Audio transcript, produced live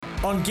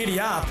On Giddy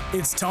Up,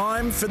 it's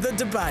time for the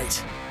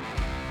debate.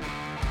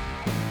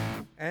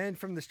 And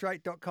from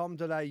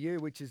thestraight.com.au,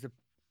 which is a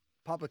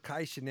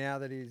publication now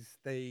that is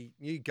the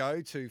new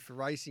go-to for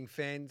racing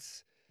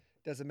fans.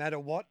 Doesn't matter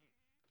what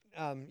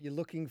you're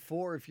looking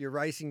for if you're a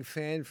racing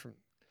fan, from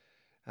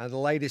the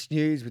latest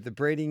news with the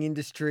breeding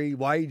industry,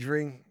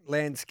 wagering,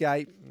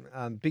 landscape,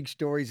 big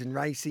stories in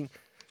racing.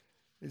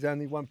 There's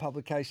only one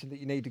publication that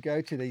you need to go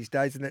to these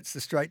days, and that's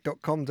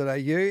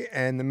thestraight.com.au.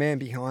 And the man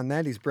behind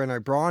that is Bren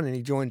O'Brien, and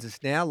he joins us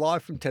now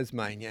live from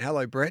Tasmania.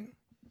 Hello, Brent.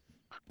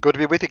 Good to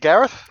be with you,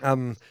 Gareth.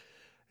 There's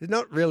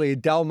not really a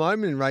dull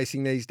moment in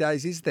racing these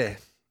days, is there?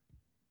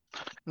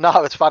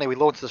 No, it's funny. We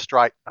launched the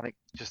Straight, I think,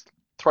 just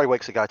 3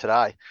 weeks ago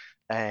today.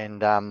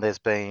 And there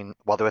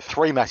were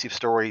three massive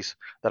stories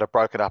that have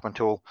broken up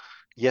until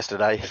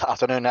yesterday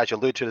afternoon. As you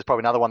alluded to, there's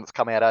probably another one that's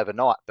come out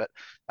overnight. But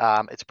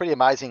it's pretty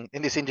amazing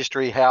in this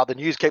industry how the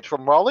news keeps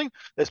from rolling.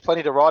 There's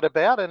plenty to write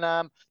about. And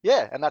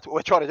and that's what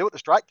we're trying to do at the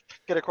Straight,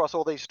 get across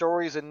all these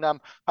stories and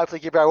hopefully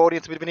give our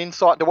audience a bit of an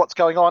insight into what's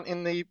going on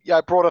in the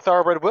broader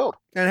thoroughbred world.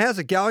 And how's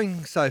it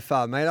going so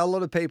far, mate? A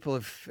lot of people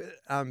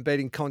have been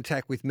in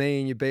contact with me,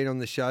 and you've been on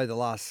the show the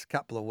last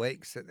couple of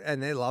weeks,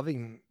 and they're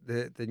loving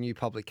the new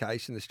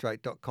publication,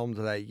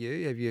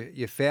 thestraight.com.au. Have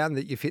you found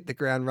that you've hit the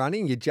ground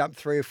running? You jumped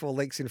 3 or 4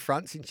 leagues in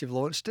front since you've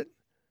launched it?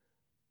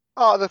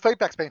 Oh, the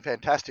feedback's been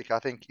fantastic. I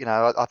think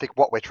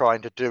what we're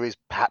trying to do is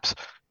perhaps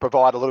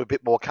provide a little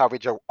bit more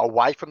coverage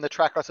away from the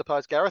track, I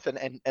suppose, Gareth.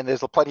 And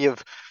there's plenty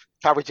of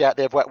coverage out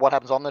there of what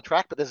happens on the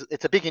track, but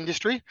it's a big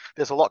industry.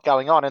 There's a lot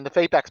going on, and the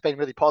feedback's been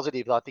really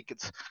positive. I think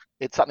it's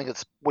something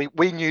that's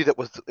we knew that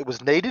it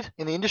was needed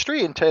in the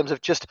industry in terms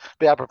of just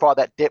be able to provide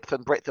that depth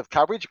and breadth of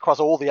coverage across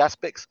all the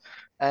aspects.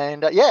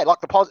 And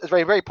it's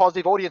very, very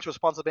positive. Audience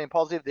response has been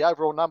positive. The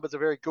overall numbers are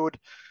very good.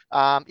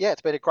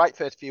 It's been a great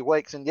first few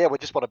weeks, and we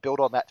just want to build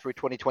on that through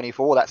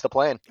 2024. That's the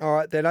plan. All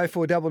right, then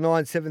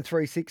 0499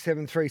 736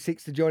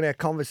 736 to join our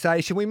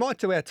conversation. We might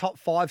do our top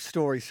 5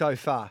 stories so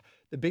far,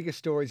 the biggest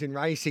stories in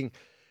racing.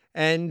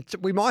 And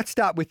we might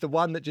start with the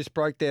one that just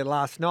broke there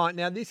last night.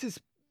 Now,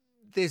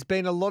 there's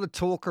been a lot of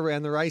talk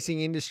around the racing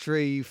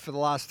industry for the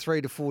last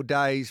 3 to 4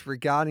 days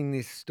regarding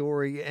this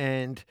story,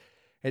 and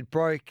it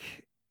broke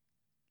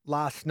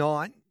last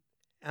night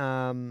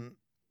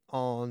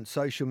on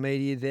social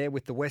media there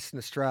with the Western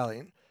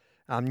Australian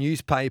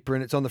newspaper,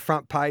 and it's on the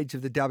front page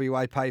of the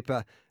WA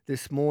paper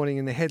this morning,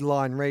 and the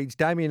headline reads,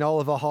 Damien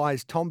Oliver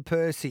hires Tom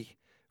Percy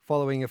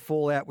following a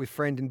fallout with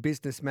friend and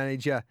business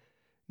manager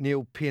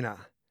Neil Pinner.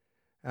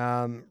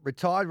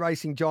 Retired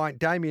racing giant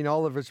Damien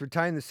Oliver has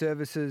retained the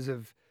services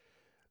of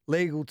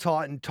legal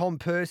titan Tom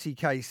Percy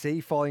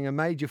KC following a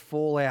major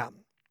fallout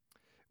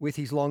with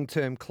his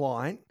long-term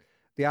client.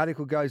 The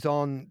article goes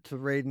on to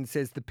read and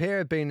says the pair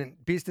have been in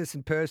business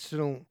and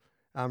personal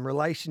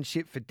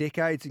relationship for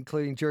decades,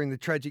 including during the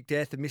tragic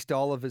death of Mr.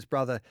 Oliver's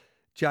brother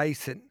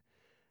Jason.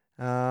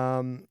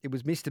 It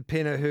was Mr.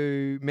 Pinner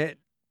who met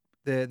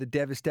the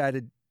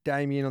devastated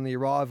Damien on the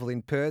arrival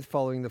in Perth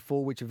following the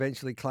fall, which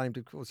eventually claimed,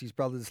 of course, his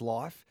brother's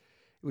life.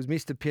 It was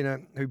Mr.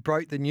 Pinner who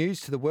broke the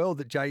news to the world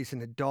that Jason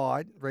had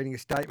died, reading a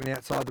statement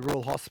outside the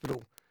Royal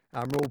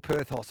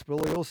Perth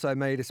Hospital. He also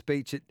made a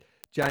speech at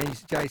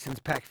Jason's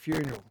packed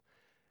funeral.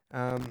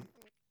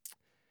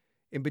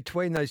 In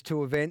between those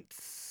two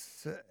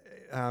events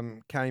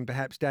came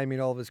perhaps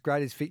Damien Oliver's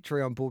greatest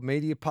victory on board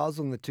Media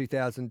Puzzle in the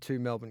 2002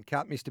 Melbourne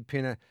Cup. Mr.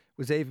 Pinner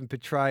was even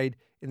portrayed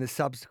in the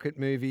subsequent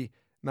movie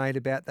made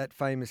about that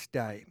famous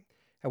day.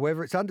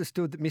 However, it's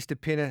understood that Mr.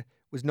 Pinner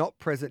was not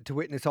present to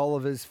witness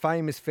Oliver's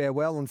famous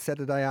farewell on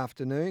Saturday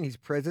afternoon. His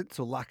presence,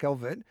 or lack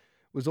of it,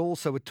 was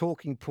also a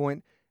talking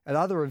point at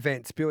other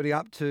events building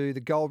up to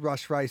the Gold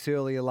Rush race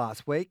earlier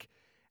last week,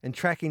 and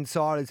track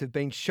insiders have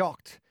been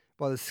shocked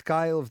by the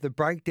scale of the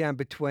breakdown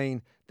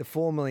between the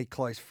formerly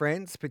close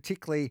friends,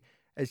 particularly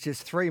as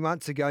just 3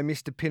 months ago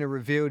Mr. Pinner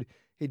revealed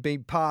he'd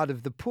been part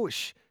of the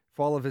push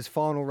for Oliver's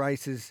final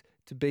races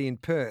to be in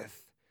Perth.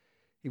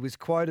 He was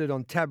quoted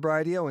on Tab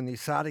Radio in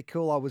this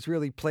article, I was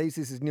really pleased,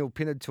 this is Neil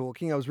Pinner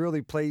talking, I was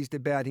really pleased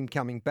about him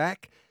coming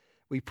back.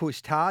 We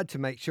pushed hard to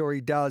make sure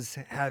he does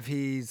have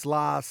his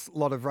last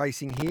lot of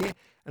racing here,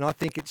 and I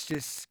think it's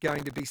just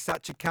going to be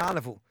such a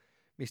carnival,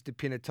 Mr.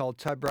 Pinner told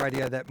Tab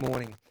Radio that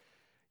morning.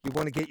 You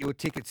want to get your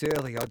tickets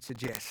early, I'd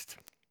suggest.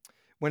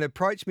 When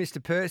approached,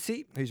 Mr.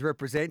 Percy, who's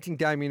representing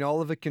Damien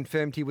Oliver,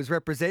 confirmed he was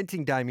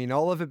representing Damien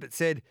Oliver, but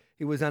said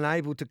he was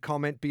unable to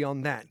comment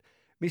beyond that.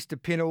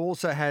 Mr. Pinner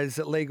also has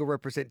legal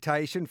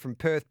representation from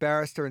Perth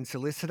barrister and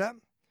solicitor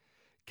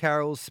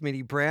Carol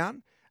Smitty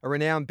Brown, a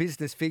renowned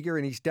business figure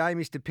in his day.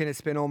 Mr. Pinner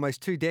spent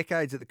almost 2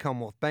 decades at the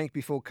Commonwealth Bank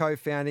before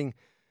co-founding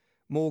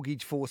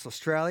Mortgage Force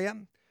Australia.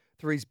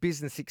 Through his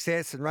business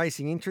success and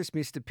racing interest,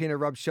 Mr. Pinner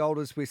rubbed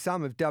shoulders with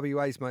some of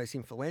WA's most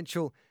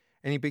influential,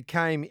 and he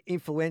became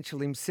influential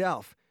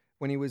himself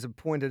when he was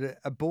appointed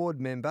a board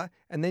member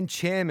and then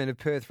chairman of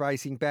Perth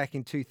Racing back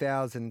in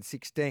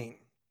 2016.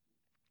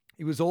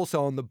 He was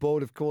also on the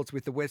board, of course,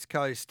 with the West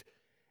Coast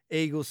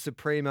Eagles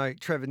Supremo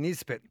Trevor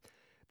Nisbet.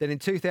 Then in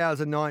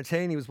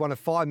 2019, he was one of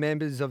 5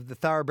 members of the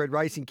Thoroughbred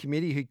Racing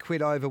Committee who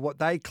quit over what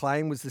they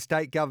claim was the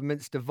state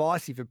government's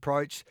divisive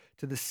approach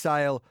to the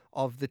sale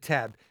of the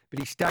tab. But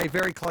he stayed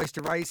very close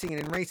to racing, and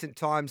in recent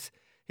times,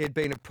 he had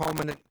been a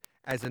prominent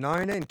as an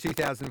owner. In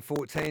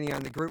 2014, he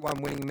owned the Group 1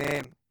 winning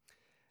mare,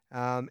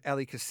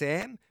 Ali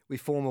Kassam,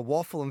 with former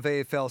Waffle and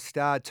VFL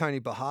star Tony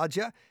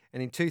Bahaja.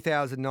 And in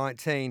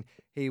 2019,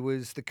 he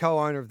was the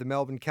co-owner of the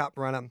Melbourne Cup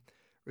runner,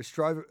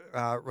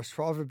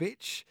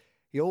 Rostrovic.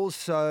 He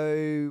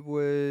also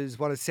was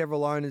one of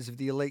several owners of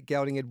the elite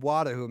gelding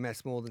Eduardo, who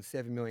amassed more than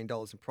 $7 million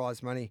in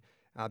prize money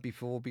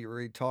before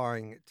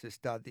retiring to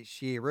start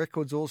this year.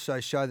 Records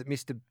also show that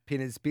Mr.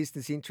 Pinner's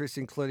business interests,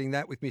 including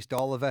that with Mr.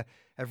 Oliver,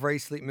 have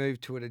recently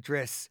moved to an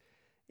address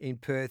in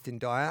Perth in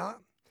Diana.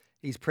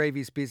 His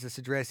previous business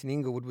address in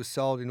Inglewood was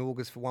sold in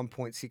August for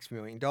 $1.6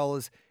 million,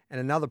 and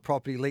another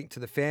property linked to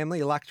the family,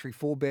 a luxury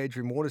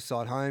 4-bedroom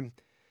waterside home,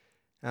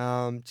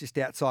 just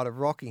outside of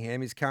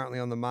Rockingham, is currently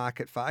on the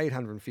market for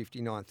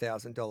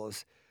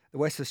 $859,000. The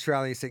West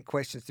Australian sent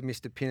questions to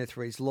Mr. Pinner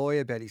through his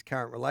lawyer about his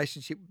current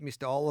relationship with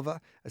Mr. Oliver.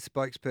 A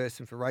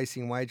spokesperson for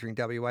Racing and Wagering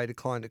WA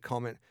declined to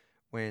comment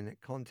when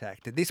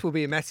contacted. This will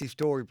be a massive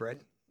story,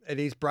 Brent. It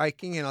is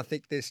breaking, and I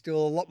think there's still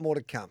a lot more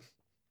to come.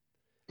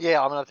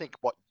 Yeah, I mean, I think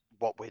what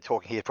we're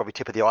talking here is probably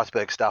tip of the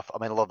iceberg stuff.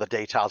 I mean, a lot of the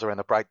details around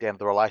the breakdown of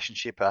the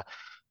relationship are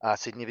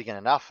significant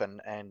enough,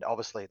 and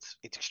obviously it's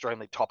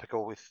extremely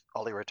topical with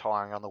Ollie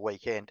retiring on the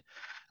weekend.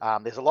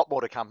 There's a lot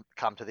more to come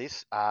to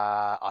this.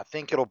 I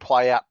think it'll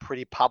play out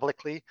pretty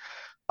publicly.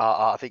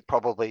 I think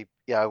probably,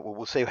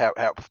 we'll see how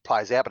it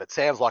plays out, but it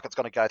sounds like it's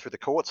going to go through the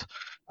courts.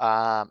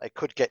 It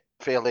could get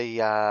fairly,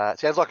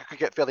 sounds like it could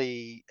get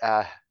fairly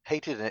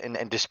heated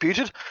and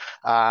disputed.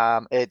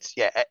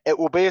 It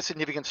will be a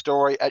significant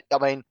story. I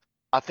mean,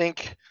 I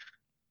think,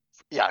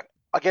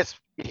 I guess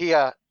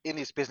here in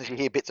this business, you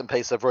hear bits and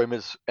pieces of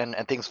rumours and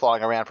things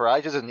flying around for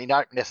ages, and you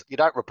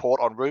don't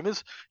report on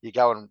rumours. You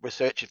go and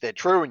research if they're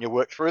true, and you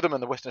work through them.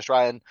 And the Western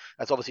Australian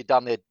has obviously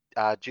done their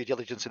due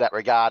diligence in that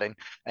regard,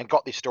 and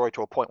got this story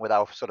to a point where they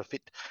were sort of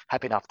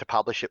happy enough to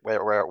publish it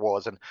where it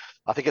was. And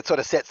I think it sort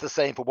of sets the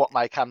scene for what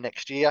may come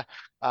next year.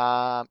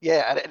 And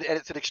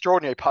it's an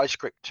extraordinary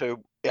postscript to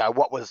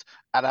what was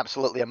an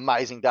absolutely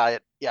amazing day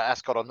at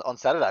Ascot on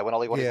Saturday when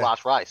Ollie won his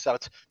last race. So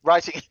it's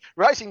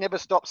racing never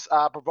stops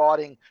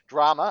providing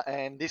drama,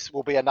 and this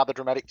will be another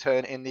dramatic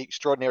turn in the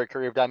extraordinary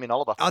career of Damien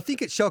Oliver. I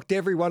think it shocked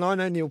everyone. I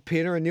know Neil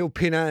Pinner, and Neil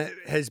Pinner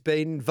has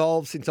been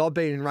involved since I've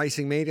been in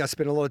racing media. I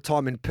spent a lot of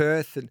time in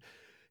Perth, and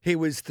he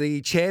was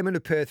the chairman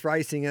of Perth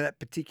Racing at that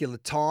particular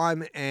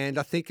time, and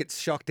I think it's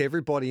shocked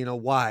everybody in a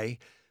way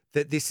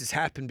that this has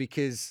happened,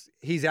 because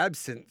his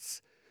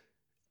absence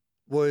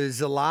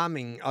was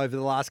alarming over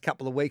the last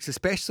couple of weeks,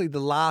 especially the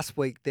last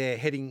week there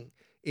heading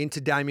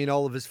into Damien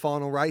Oliver's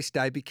final race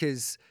day,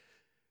 because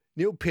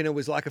Neil Pinner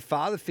was like a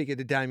father figure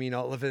to Damien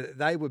Oliver.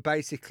 They were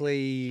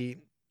basically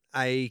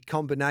a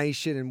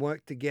combination and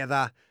worked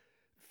together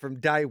from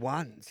day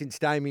one since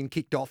Damien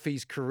kicked off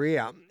his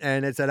career.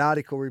 And as that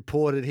article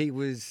reported, he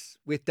was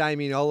with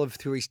Damien Oliver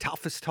through his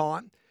toughest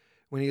time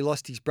when he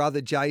lost his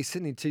brother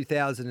Jason in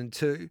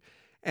 2002.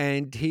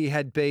 And he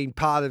had been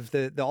part of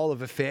the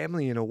Oliver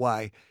family in a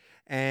way.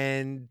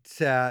 And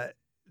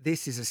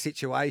this is a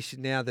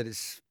situation now that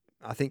has,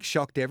 I think,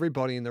 shocked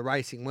everybody in the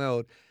racing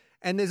world.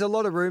 And there's a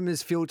lot of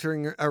rumours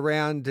filtering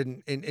around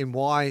in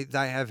why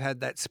they have had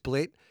that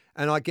split.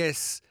 And I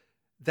guess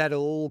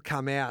that'll all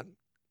come out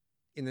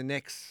in the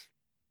next,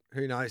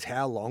 who knows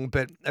how long,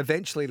 but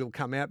eventually it'll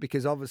come out,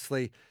 because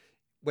obviously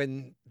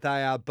when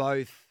they are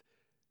both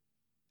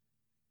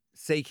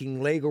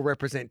seeking legal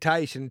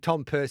representation,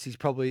 Tom Percy's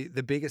probably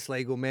the biggest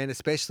legal man,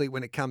 especially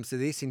when it comes to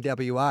this in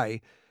WA,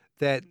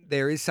 that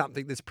there is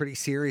something that's pretty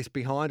serious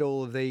behind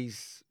all of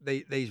these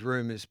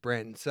rumours,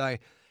 Bren. So,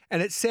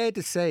 and it's sad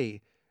to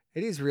see.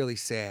 It is really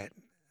sad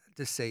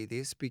to see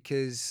this,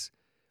 because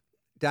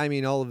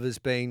Damien Oliver's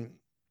been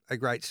a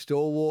great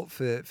stalwart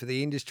for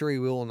the industry.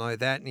 We all know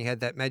that. And he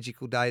had that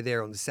magical day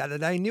there on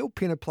Saturday. Neil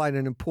Pinner played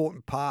an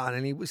important part,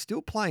 and he was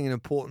still playing an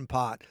important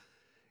part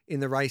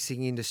in the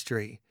racing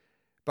industry,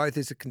 both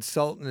as a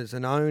consultant, as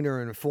an owner,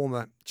 and a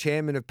former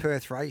chairman of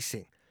Perth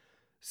Racing.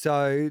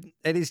 So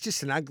it is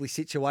just an ugly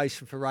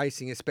situation for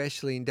racing,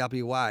 especially in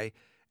WA.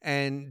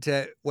 And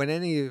when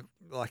any of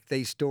like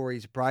these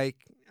stories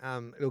break,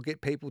 it'll get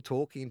people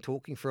talking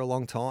for a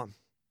long time.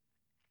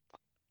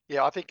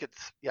 Yeah, I think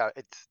it's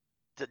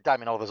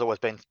Damien Oliver's always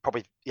been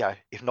probably,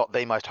 if not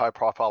the most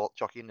high-profile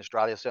jockey in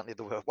Australia, certainly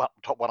the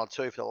top 1 or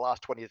 2 for the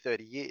last 20 or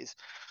 30 years.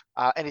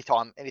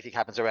 Anytime anything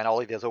happens around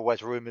Ollie, there's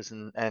always rumours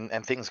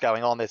and things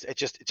going on. It's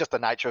just the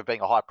nature of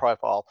being a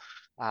high-profile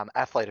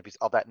athlete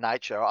of that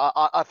nature.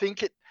 I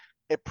think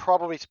it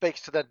probably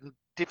speaks to the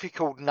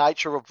difficult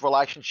nature of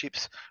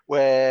relationships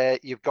where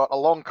you've got a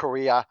long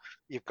career,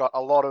 you've got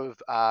a lot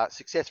of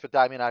success for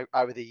Damien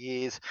over the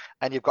years,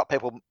 and you've got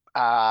people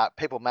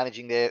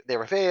managing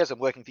their affairs and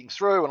working things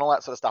through and all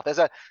that sort of stuff.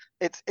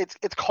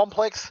 It's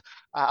complex.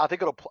 I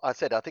think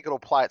it'll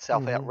play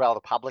itself out rather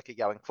publicly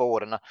going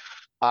forward. And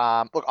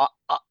look,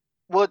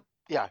 will it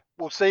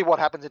we'll see what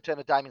happens in terms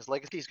of Damien's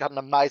legacy. He's got an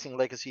amazing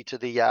legacy to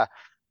the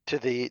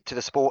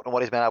sport and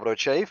what he's been able to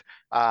achieve.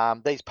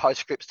 These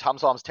postscripts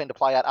sometimes tend to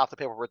play out after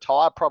people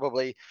retire.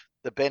 Probably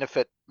the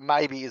benefit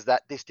maybe is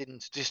that this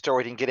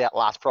story didn't get out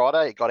last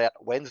Friday. It got out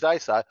Wednesday,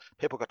 so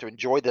people got to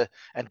enjoy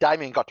and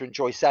Damien got to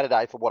enjoy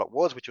Saturday for what it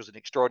was, which was an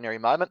extraordinary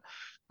moment.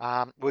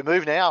 We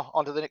move now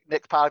on to the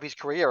next part of his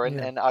career,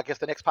 and I guess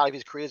the next part of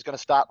his career is going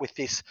to start with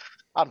this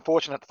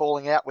unfortunate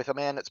falling out with a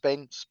man that's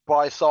been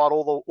by his side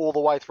all the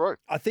way through.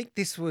 I think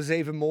this was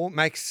even more,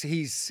 makes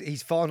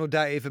his final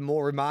day even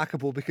more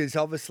remarkable, because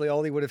obviously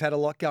Ollie would have had a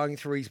lot going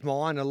through his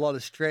mind, a lot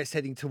of stress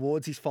heading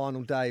towards his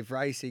final day of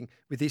racing,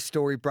 with this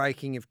story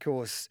breaking, of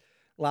course,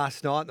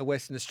 last night in the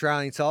Western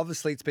Australian. So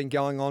obviously it's been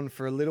going on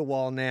for a little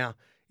while now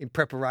in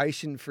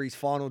preparation for his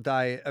final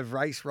day of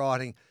race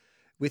riding,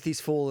 with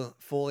his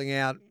falling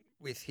out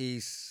with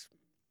his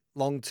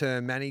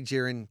long-term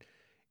manager in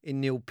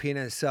Neil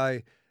Pinner.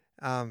 So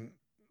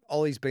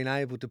Ollie's been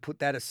able to put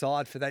that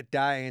aside for that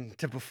day, and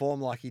to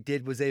perform like he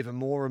did was even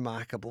more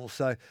remarkable.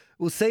 So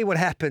we'll see what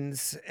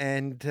happens,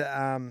 and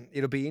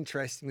it'll be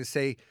interesting to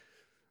see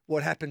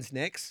what happens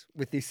next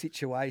with this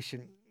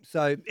situation.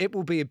 So it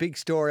will be a big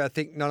story, I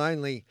think, not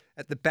only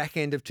at the back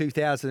end of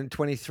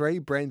 2023,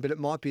 Bren, but it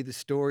might be the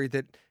story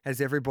that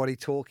has everybody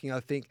talking, I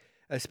think,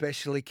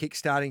 especially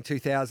kickstarting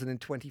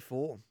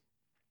 2024.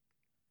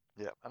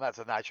 Yeah, and that's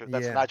the nature.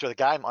 That's the nature of the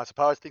game, I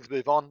suppose. Things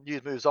move on,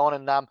 news moves on,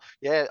 and I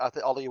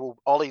think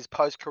Ollie's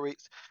post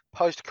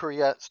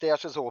career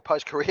stoushes or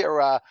post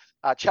career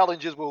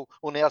challenges will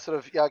now sort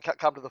of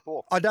come to the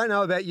fore. I don't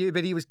know about you,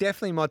 but he was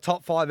definitely in my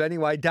top 5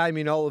 anyway.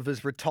 Damien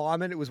Oliver's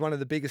retirement. It was one of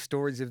the biggest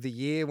stories of the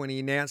year when he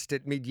announced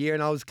it mid-year,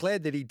 and I was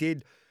glad that he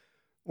did.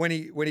 When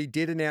he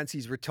did announce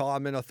his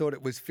retirement, I thought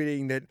it was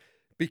fitting that,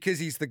 because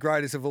he's the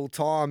greatest of all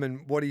time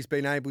and what he's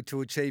been able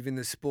to achieve in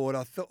the sport,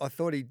 I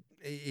thought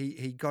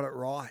he got it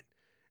right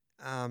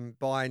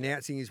by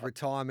announcing his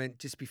retirement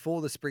just before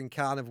the Spring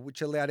Carnival,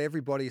 which allowed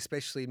everybody,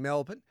 especially in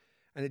Melbourne,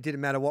 and it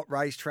didn't matter what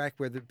racetrack,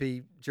 whether it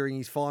be during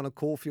his final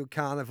Caulfield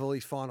Carnival,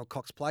 his final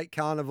Cox Plate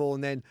Carnival,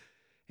 and then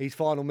his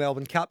final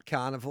Melbourne Cup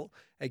Carnival.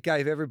 It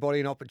gave everybody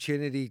an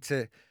opportunity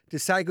to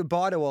say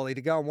goodbye to Ollie,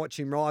 to go and watch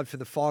him ride for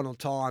the final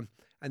time.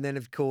 And then,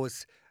 of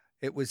course,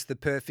 it was the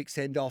perfect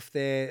send-off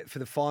there for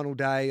the final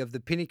day of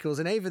the Pinnacles.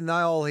 And even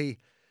though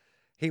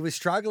he was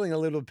struggling a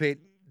little bit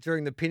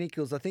during the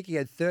Pinnacles, I think he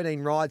had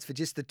 13 rides for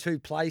just the 2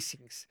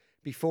 placings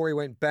before he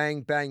went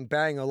bang, bang,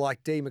 bang, or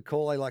like Dee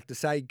McCauley like to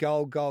say,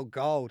 gold, gold,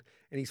 gold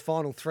in his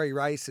final 3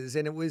 races.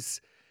 And it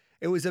was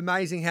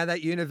amazing how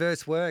that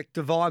universe worked.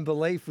 Divine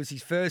Belief was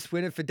his first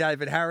winner for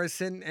David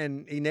Harrison,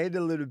 and he needed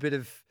a little bit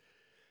of,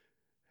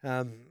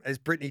 as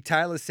Brittany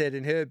Taylor said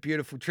in her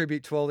beautiful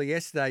tribute to Ollie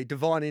yesterday,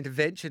 divine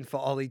intervention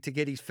for Ollie to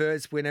get his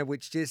first winner,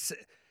 which just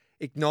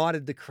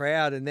ignited the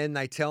crowd. And then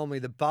they tell me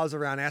the buzz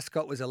around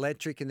Ascot was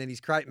electric, and then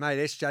his great mate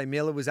SJ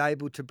Miller was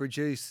able to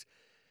produce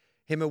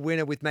him a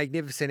winner with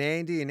Magnificent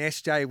Andy, and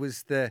SJ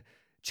was the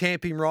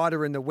champion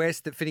rider in the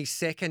West that finished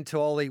second to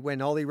Ollie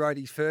when Ollie rode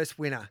his first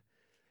winner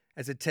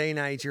as a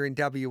teenager in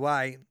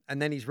WA,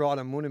 and then his ride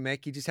on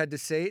Moonamek. You just had to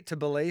see it to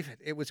believe it.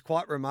 It was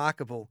quite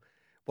remarkable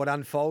what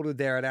unfolded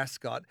there at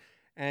Ascot.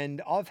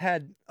 And I've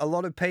had a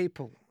lot of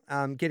people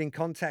get in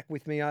contact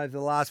with me over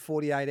the last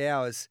 48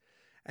 hours,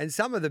 and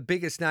some of the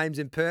biggest names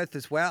in Perth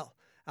as well,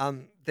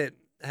 that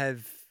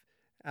have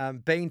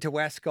been to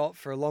Ascot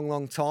for a long,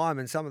 long time,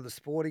 and some of the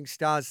sporting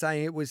stars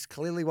saying it was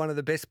clearly one of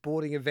the best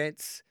sporting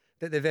events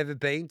that they've ever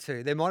been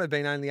to. There might have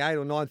been only 8,000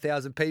 or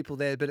 9,000 people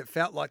there, but it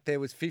felt like there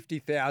was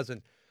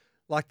 50,000,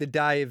 like the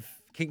day of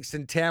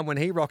Kingston Town when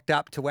he rocked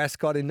up to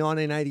Ascot in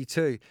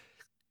 1982.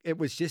 It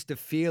was just a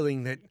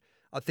feeling that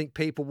I think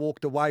people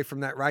walked away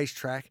from that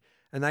racetrack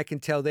and they can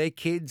tell their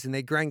kids and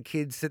their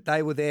grandkids that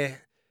they were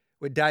there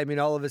when Damien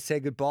Oliver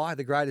said goodbye,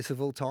 the greatest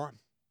of all time.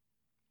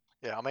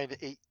 Yeah, I mean,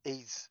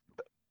 he's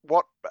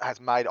what has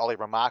made Ollie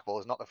remarkable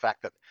is not the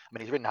fact that, I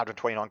mean, he's ridden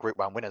 129 Group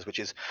 1 winners, which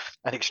is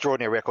an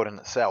extraordinary record in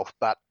itself,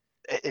 but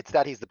it's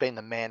that he's been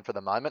the man for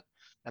the moment,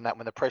 and that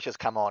when the pressures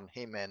come on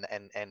him and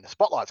the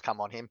spotlights come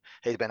on him,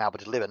 he's been able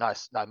to deliver, no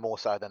more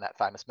so than that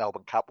famous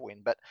Melbourne Cup win.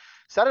 But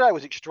Saturday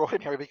was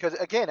extraordinary because,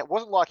 again, it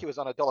wasn't like he was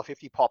on a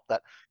 $1.50 pop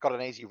that got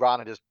an easy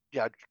run and just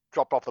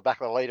dropped off the back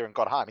of the leader and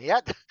got home.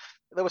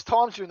 There was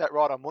times during that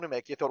ride on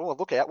Moonamek you thought, oh,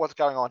 look out, what's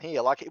going on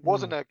here? Like, it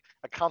wasn't a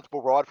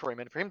comfortable ride for him,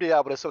 and for him to be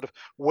able to sort of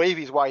weave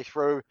his way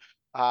through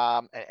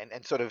and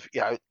sort of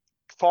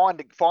find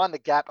the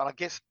gap, and I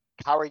guess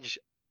courage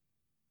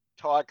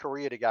entire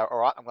career to go, all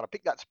right, I'm going to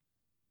pick that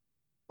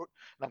and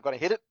I'm going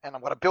to hit it, and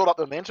I'm going to build up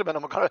the momentum, and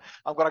I'm going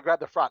to grab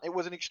the front. It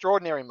was an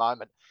extraordinary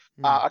moment,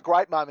 a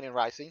great moment in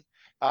racing,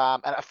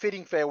 and a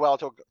fitting farewell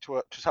to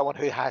someone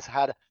who has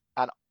had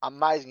an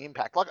amazing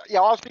impact. Like, I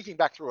was thinking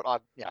back through it.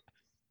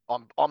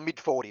 I'm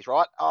mid-40s,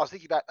 right? I was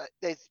thinking about,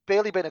 there's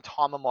barely been a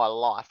time in my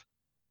life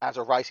as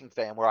a racing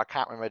fan where I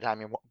can't remember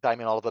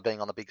Damien Oliver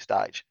being on the big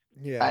stage.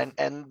 Yeah.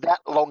 And that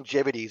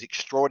longevity is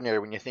extraordinary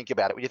when you think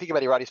about it. When you think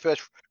about he rode his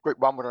first Group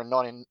 1 winner in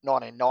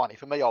 1990.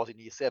 For me, I was in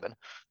year 7.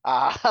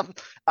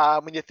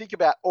 When you think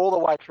about all the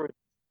way through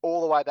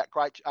all the way, that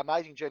great,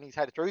 amazing journey he's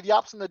had through the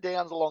ups and the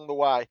downs along the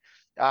way.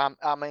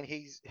 I mean,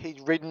 he's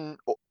ridden,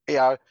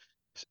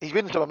 he's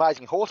ridden some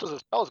amazing horses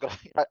as well. He's got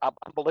an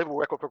unbelievable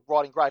record for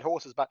riding great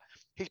horses, but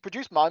he's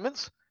produced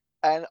moments.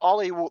 And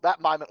Ollie, that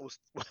moment was,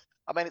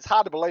 I mean, it's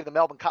hard to believe the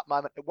Melbourne Cup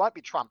moment. It won't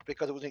be trumped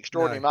because it was an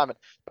extraordinary moment.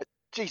 But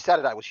gee,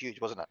 Saturday was huge,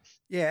 wasn't it?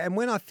 Yeah, and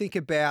when I think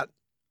about,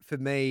 for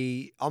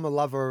me, I'm a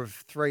lover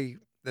of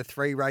the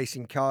three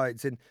racing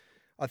codes, and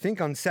I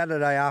think on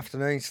Saturday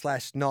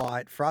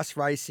afternoon/night, for us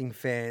racing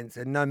fans,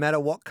 and no matter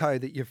what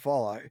code that you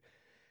follow,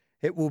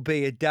 it will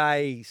be a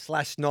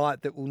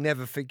day/night that we'll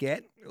never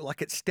forget.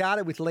 Like, it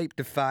started with Leap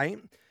to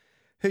Fame,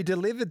 who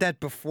delivered that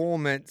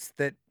performance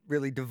that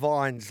really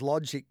divines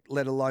logic,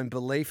 let alone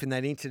belief, in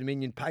that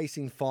Inter-Dominion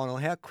pacing final,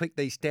 how quick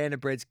these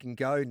standardbreds can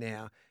go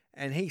now.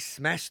 And he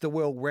smashed the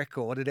world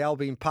record at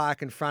Albion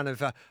Park in front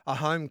of a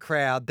home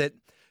crowd that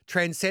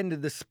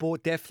transcended the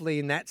sport definitely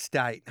in that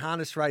state.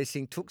 Harness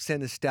racing took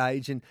centre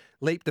stage, and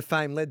Leap to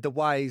Fame led the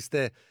way as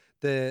the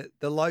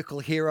local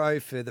hero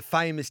for the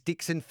famous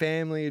Dixon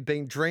family, who'd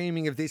been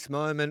dreaming of this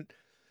moment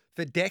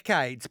for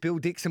decades. Bill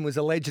Dixon was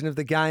a legend of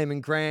the game,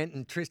 and Grant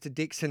and Trista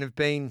Dixon have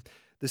been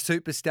the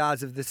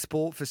superstars of the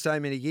sport for so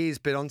many years.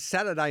 But on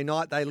Saturday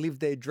night, they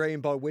lived their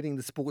dream by winning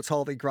the sport's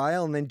holy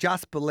grail. And then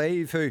Just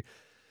Believe, who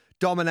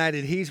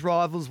dominated his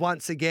rivals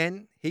once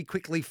again, he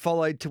quickly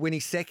followed to win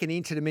his second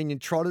Inter-Dominion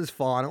Trotters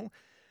final.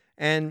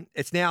 And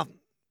it's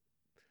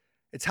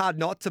hard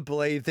not to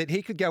believe that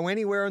he could go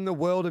anywhere in the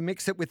world and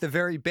mix it with the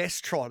very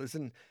best trotters.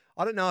 And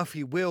I don't know if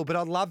he will, but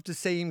I'd love to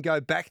see him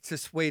go back to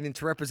Sweden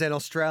to represent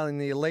Australia in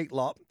the elite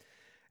lot.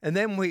 And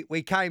then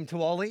we came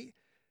to Ollie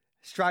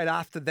straight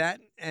after that,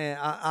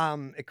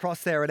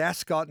 across there at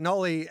Ascot. And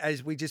Ollie,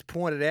 as we just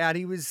pointed out,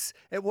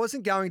 it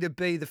wasn't going to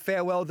be the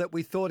farewell that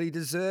we thought he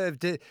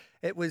deserved.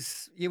 It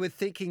was, you were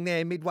thinking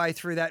there midway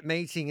through that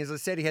meeting, as I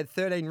said, he had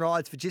 13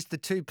 rides for just the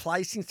 2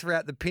 placings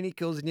throughout the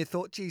Pinnacles, and you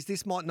thought, geez,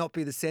 this might not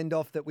be the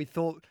send-off that we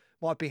thought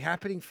might be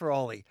happening for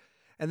Ollie.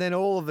 And then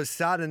all of a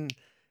sudden,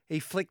 he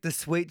flicked the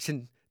switch,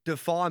 and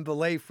Define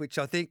Belief, which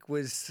I think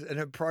was an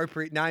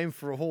appropriate name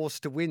for a horse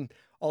to win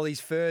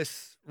Ollie's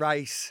first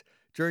race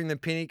during the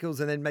Pinnacles,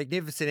 and then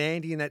Magnificent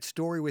Andy in that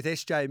story with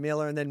SJ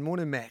Miller, and then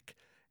Munamak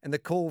and the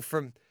call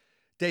from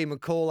D.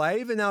 McCall.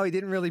 Even though he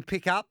didn't really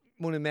pick up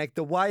Munamak,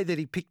 the way that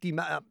he picked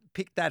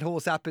that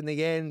horse up in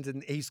the end,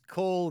 and his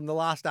call in the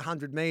last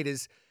 100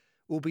 metres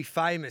will be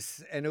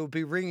famous, and it will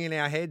be ringing in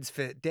our heads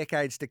for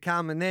decades to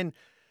come. And then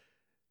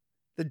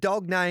the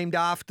dog named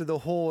after the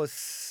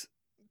horse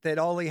that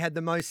Ollie had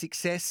the most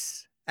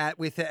success at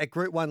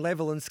Group 1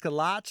 level in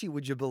Scalacci,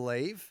 would you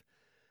believe,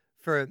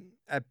 for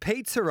a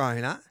pizza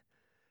owner,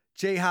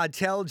 Jihad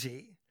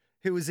Telji,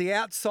 who was the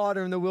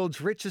outsider in the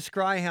world's richest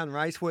greyhound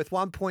race worth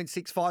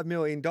 $1.65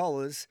 million,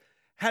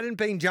 hadn't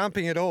been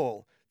jumping at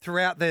all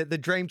throughout the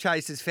Dream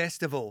Chasers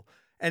Festival.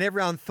 And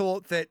everyone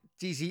thought that,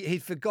 geez, he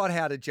forgot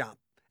how to jump.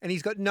 And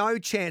he's got no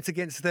chance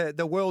against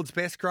the world's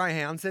best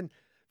greyhounds. And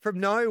from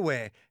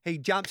nowhere, he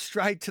jumps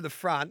straight to the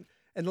front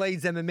and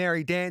leads them a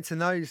merry dance.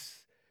 And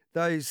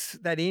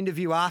that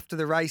interview after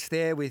the race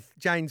there with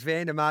James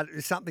Vandermeer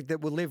is something that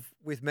will live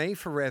with me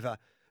forever.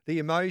 The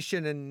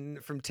emotion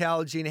and from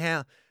Talji and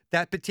how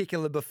that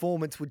particular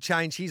performance would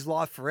change his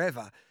life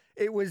forever.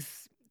 It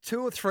was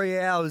 2 or 3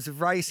 hours of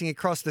racing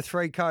across the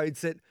 3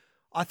 codes that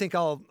I think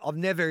I've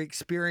never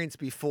experienced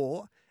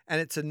before.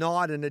 And it's a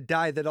night and a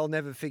day that I'll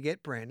never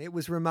forget, Bren. It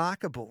was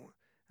remarkable.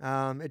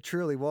 It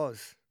truly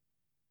was.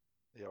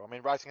 Yeah, I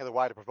mean, racing is a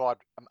way to provide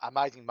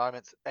amazing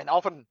moments, and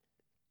often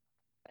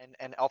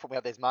we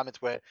have these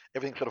moments where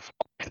everything sort of,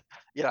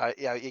 you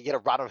get a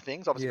run of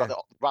things. Obviously, got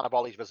the run of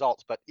Ollie's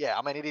results, but yeah,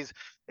 I mean, it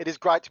is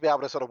great to be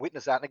able to sort of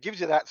witness that, and it gives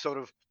you that sort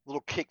of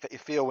little kick that you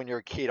feel when you're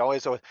a kid. I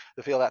always sort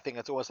of feel that thing.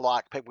 It's almost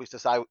like people used to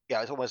say,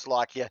 it's almost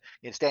like you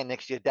stand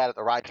next to your dad at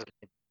the races.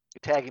 You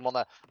tag him on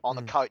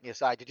the coat and you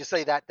say, "Did you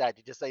see that, Dad?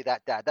 Did you see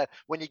that, Dad?"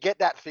 When you get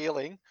that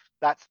feeling,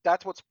 that's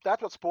what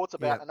sport's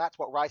about, and that's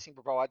what racing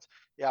provides.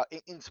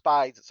 In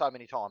spades so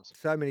many times.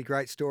 So many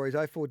great stories.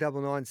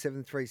 0499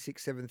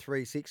 736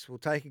 736. We'll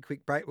take a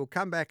quick break. We'll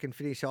come back and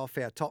finish off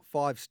our top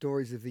 5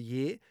 stories of the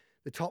year,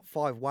 the top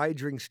 5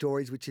 wagering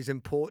stories, which is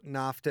important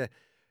after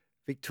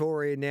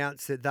Victoria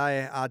announced that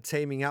they are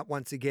teaming up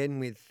once again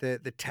with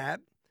the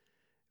TAB.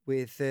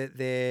 With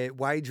their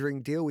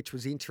wagering deal, which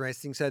was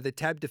interesting. So the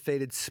TAB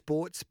defeated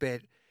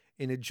Sportsbet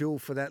in a duel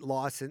for that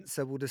licence.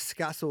 So we'll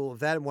discuss all of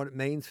that and what it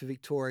means for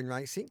Victorian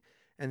racing.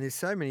 And there's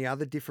so many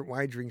other different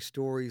wagering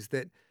stories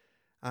that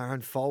are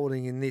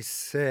unfolding in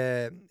this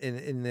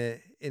in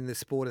the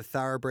sport of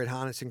thoroughbred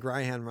harness and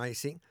greyhound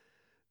racing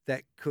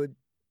that could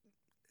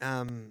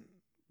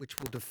which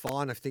will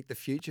define, I think, the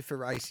future for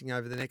racing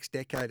over the next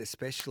decade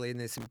especially, and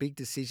there's some big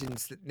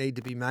decisions that need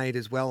to be made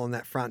as well on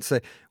that front.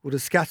 So we'll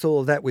discuss all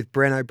of that with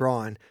Bren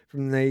O'Brien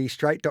from the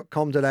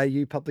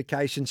straight.com.au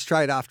publication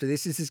straight after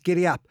this. This is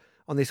Giddy Up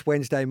on this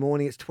Wednesday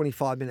morning. It's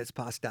 25 minutes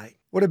past 8.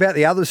 What about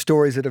the other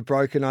stories that have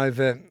broken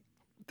over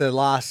the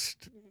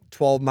last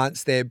 12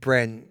 months there,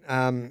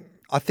 Bren?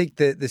 I think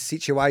the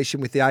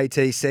situation with the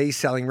ATC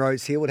selling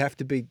Rose Hill would have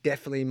to be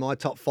definitely in my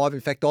top 5. In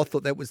fact, I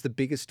thought that was the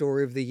biggest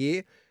story of the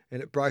year,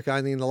 and it broke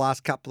only in the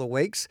last couple of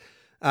weeks.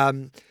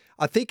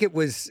 I think it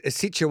was a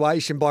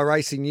situation by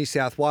Racing New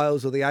South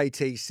Wales or the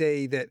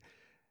ATC that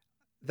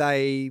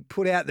they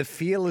put out the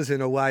feelers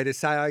in a way to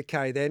say,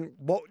 okay, then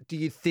what do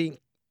you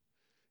think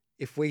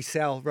if we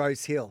sell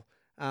Rose Hill?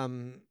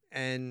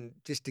 And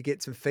just to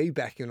get some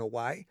feedback in a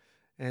way.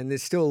 And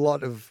there's still a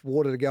lot of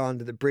water to go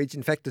under the bridge.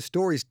 In fact, the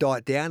story's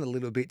died down a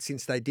little bit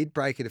since they did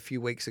break it a few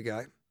weeks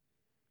ago.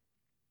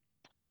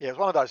 Yeah, it was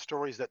one of those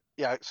stories that,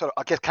 sort of,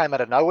 I guess, came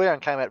out of nowhere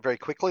and came out very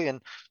quickly. And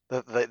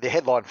the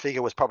headline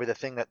figure was probably the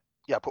thing that,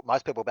 put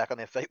most people back on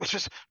their feet, which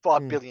was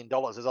 $5 billion.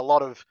 It's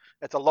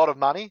a lot of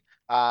money.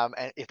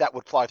 And if that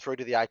would flow through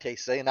to the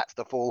ATC, and that's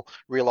the full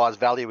realised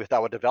value if they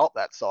would develop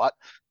that site,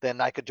 then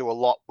they could do a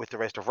lot with the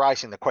rest of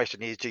racing. The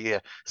question is, do you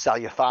sell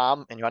your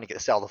farm? And you only get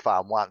to sell the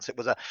farm once. It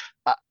was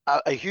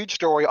a huge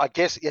story. I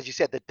guess, as you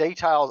said, the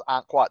details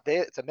aren't quite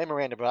there. It's a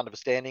memorandum of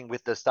understanding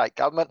with the state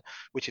government,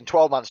 which in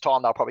 12 months'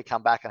 time, they'll probably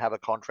come back and have a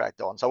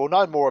contract on. So we'll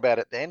know more about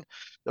it then.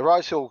 The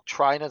Rose Hill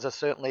trainers are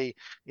certainly,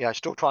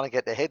 still trying to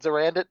get their heads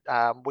around it.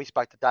 We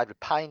spoke to David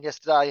Payne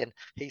yesterday, and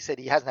he said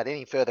he hasn't had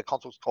any further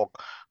consults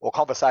or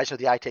conversation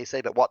with the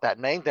ATC, but what that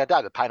means. Now,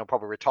 David Payne will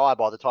probably retire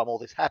by the time all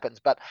this happens,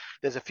 but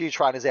there's a few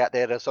trainers out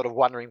there that are sort of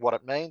wondering what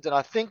it means. And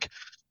I think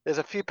there's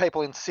a few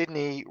people in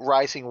Sydney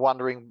racing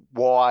wondering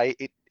why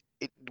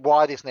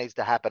why this needs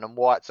to happen and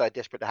why it's so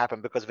desperate to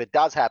happen, because if it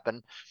does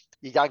happen,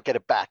 you don't get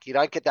it back. You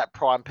don't get that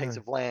prime piece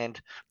of land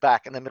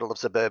back in the middle of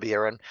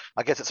suburbia. And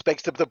I guess it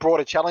speaks to the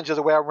broader challenges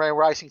of where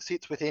racing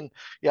sits within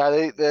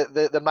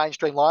the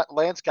mainstream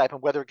landscape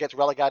and whether it gets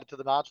relegated to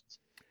the margins.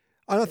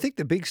 And I think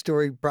the big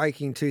story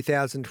breaking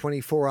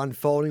 2024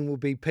 unfolding will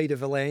be Peter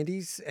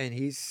V'landys and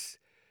his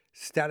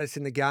status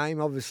in the game.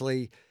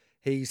 Obviously,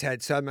 he's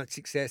had so much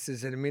success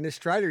as an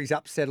administrator. He's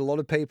upset a lot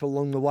of people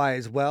along the way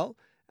as well.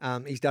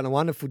 He's done a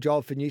wonderful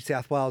job for New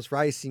South Wales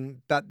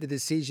racing, but the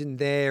decision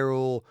there,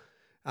 or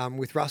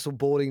with Russell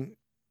Balding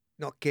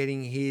not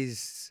getting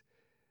his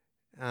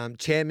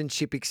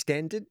chairmanship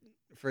extended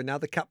for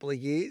another couple of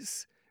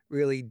years,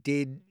 really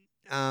did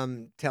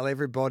tell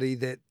everybody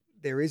that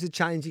there is a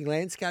changing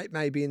landscape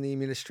maybe in the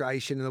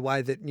administration and the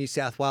way that New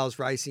South Wales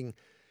racing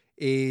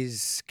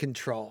is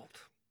controlled.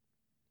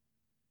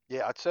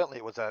 Yeah,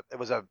 it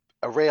was a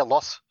rare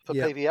loss for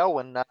PVL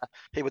when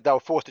they were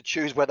forced to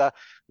choose whether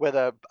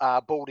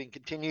Balding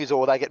continues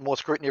or they get more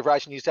scrutiny of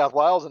Racing New South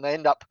Wales, and they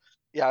end up.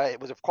 It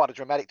was quite a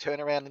dramatic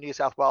turnaround in the New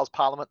South Wales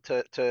Parliament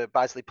to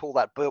basically pull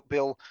that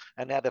bill,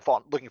 and now they're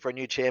looking for a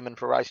new chairman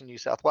for Racing New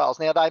South Wales.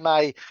 Now, they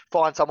may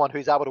find someone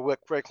who's able to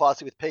work very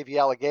closely with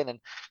PVL again and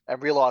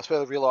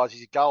further realise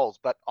his goals.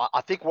 But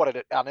I think what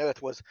it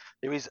unearthed was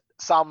there is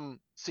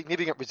some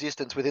significant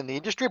resistance within the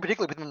industry,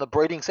 particularly within the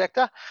breeding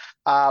sector,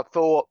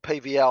 for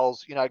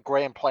PVL's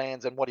grand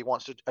plans and what he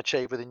wants to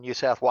achieve within New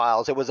South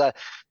Wales. It was a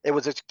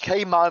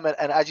key moment,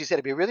 and as you said,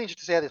 it'd be really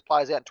interesting to see how this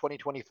plays out in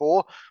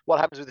 2024. What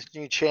happens with this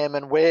new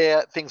chairman,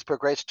 where things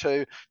progress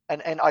to,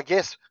 and I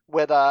guess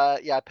whether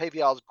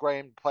PVL's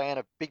grand plan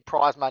of big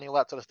prize money, all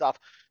that sort of stuff.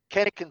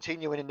 Can it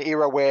continue in an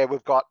era where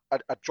we've got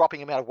a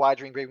dropping amount of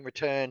wagering being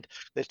returned?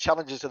 There's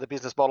challenges to the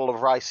business model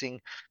of racing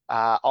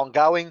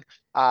ongoing,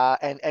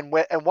 and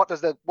what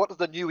does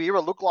the new era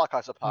look like?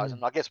 I suppose,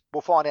 and I guess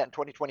we'll find out in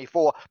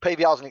 2024.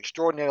 PVL is an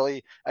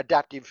extraordinarily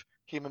adaptive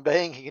human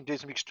being. He can do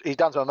he's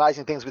done some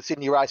amazing things with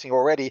Sydney racing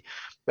already,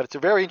 but it's a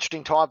very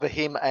interesting time for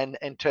him, and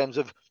in terms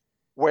of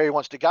where he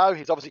wants to go.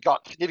 He's obviously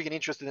got significant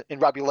interest in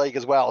rugby league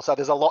as well. So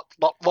there's a lot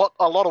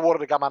of water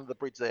to come under the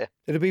bridge there.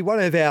 It'll be one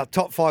of our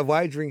top 5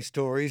 wagering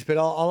stories, but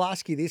I'll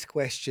ask you this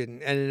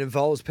question, and it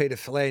involves Peter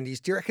V'landys.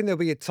 Do you reckon there'll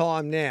be a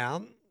time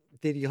now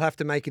that you'll have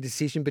to make a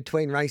decision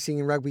between racing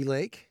and rugby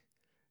league?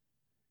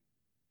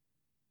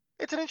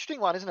 It's an interesting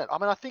one, isn't it? I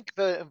mean, I think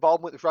the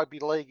involvement with rugby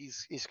league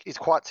is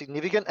quite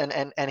significant,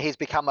 and he's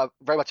become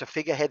very much a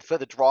figurehead for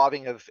the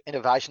driving of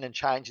innovation and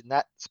change in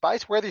that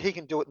space. Whether he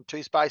can do it in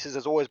 2 spaces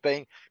has always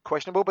been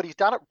questionable, but he's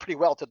done it pretty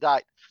well to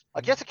date.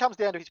 I guess it comes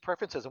down to his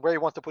preferences and where he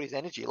wants to put his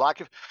energy.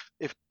 Like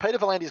if Peter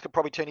V'landys could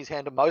probably turn his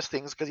hand to most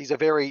things because he's a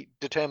very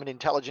determined,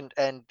 intelligent,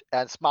 and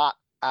smart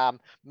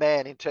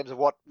man in terms of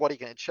what he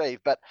can achieve,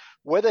 but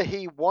whether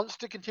he wants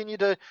to continue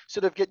to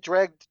sort of get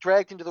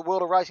dragged into the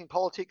world of racing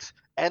politics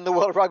and the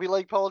world of rugby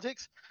league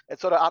politics,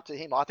 it's sort of up to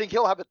him. I think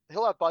he'll have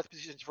both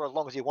positions for as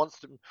long as he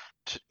wants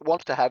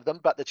to have them,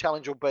 but the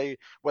challenge will be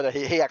whether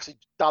he actually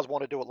does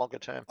want to do it longer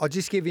term. I'll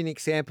just give you an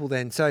example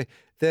then. So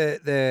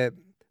the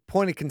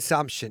point of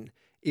consumption,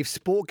 if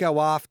sport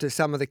go after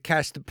some of the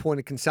cash, the point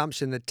of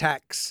consumption the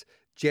tax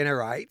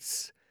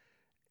generates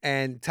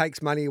and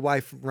takes money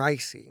away from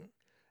racing,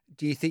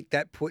 do you think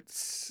that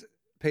puts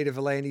Peter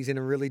V'landys in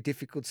a really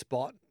difficult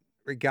spot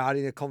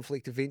regarding a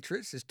conflict of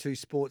interest as 2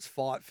 sports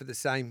fight for the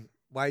same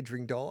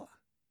wagering dollar?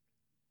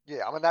 Yeah,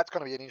 I mean, that's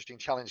going to be an interesting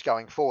challenge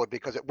going forward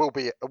because it will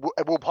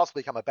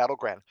possibly become a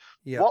battleground.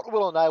 Yep. What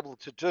will enable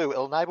to do?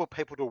 It'll enable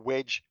people to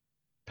wedge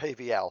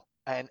PVL,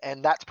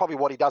 and that's probably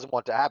what he doesn't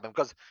want to happen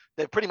because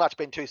they've pretty much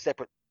been 2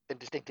 separate and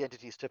distinct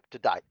entities to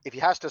date. If he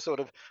has to sort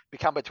of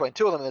become between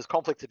two of them and there's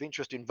conflicts of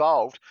interest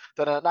involved,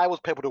 then it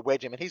enables people to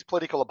wedge him. And his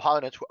political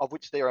opponents, of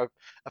which there are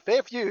a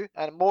fair few,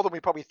 and more than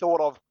we probably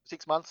thought of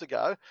 6 months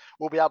ago,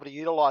 will be able to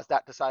utilise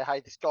that to say,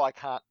 hey, this guy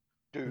can't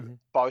do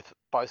both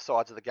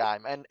sides of the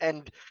game.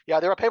 And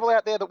there are people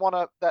out there that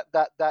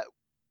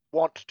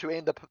want to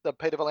end the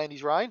Peter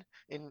V'landys reign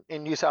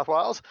in New South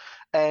Wales,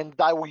 and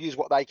they will use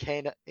what they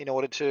can in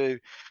order to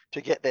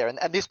get there.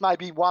 And this may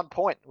be one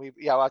point.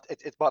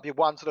 It might be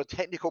one sort of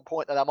technical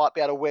point that they might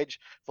be able to wedge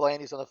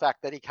V'landys on the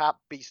fact that he can't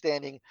be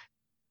standing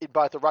in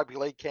both the rugby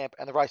league camp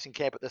and the racing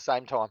camp at the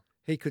same time.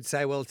 He could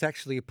say, well, it's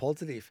actually a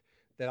positive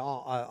that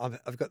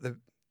I've got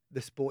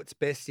the sport's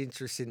best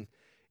interests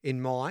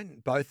in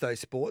mind, both those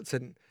sports,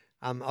 and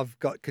I've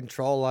got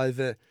control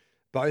over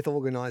both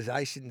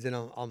organisations, and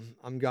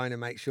I'm going to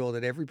make sure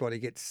that everybody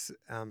gets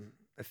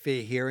a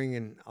fair hearing,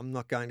 and I'm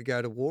not going to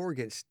go to war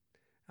against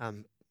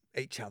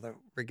each other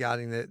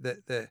regarding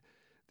the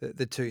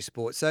two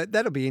sports. So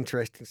that'll be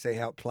interesting to see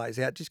how it plays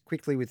out. Just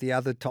quickly with the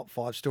other top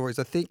 5 stories,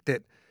 I think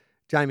that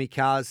Jamie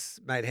Carr's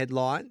made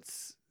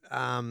headlines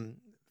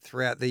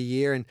throughout the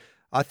year, and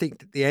I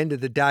think at the end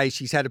of the day,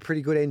 she's had a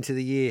pretty good end to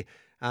the year.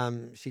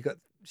 She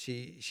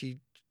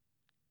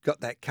got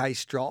that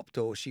case dropped,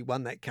 or she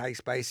won that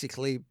case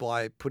basically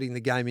by putting the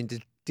game into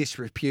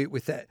disrepute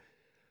with that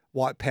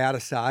white powder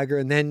saga,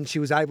 and then she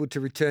was able to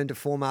return to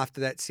form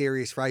after that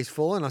serious race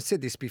fall. And I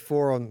said this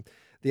before on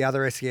the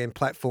other SEN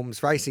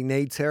platforms, racing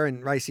needs her,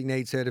 and racing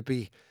needs her to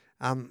be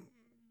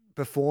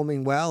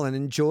performing well and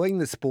enjoying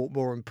the sport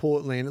more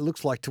importantly. And it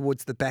looks like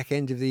towards the back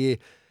end of the year,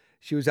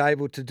 she was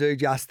able to do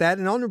just that.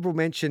 An honourable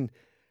mention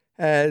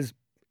as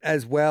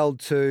well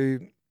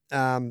to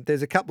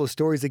there's a couple of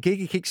stories. The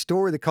Giga Kick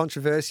story, the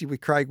controversy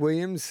with Craig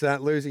Williams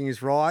losing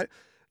his right,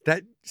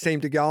 that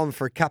seemed to go on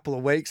for a couple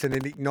of weeks, and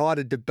it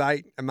ignited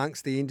debate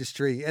amongst the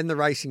industry and the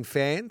racing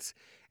fans.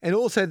 And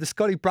also the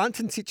Scotty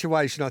Brunton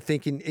situation, I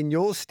think, in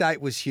your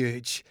state was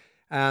huge.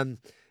 And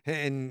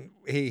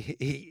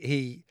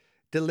he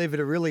delivered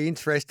a really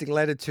interesting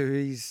letter to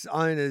his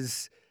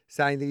owners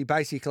saying that he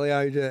basically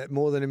owed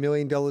more than $1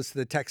 million to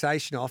the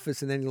taxation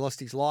office, and then he lost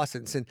his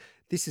licence. And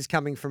this is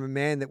coming from a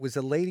man that was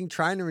a leading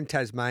trainer in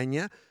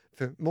Tasmania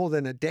for more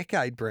than a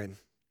decade, Bren.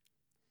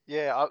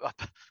 Yeah,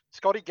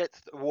 Scotty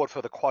gets the award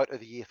for the quote of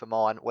the year for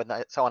mine when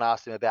someone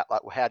asked him about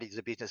how does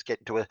a business get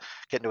into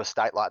a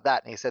state like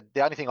that, and he said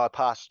the only thing I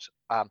passed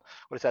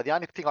the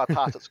only thing I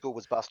passed at school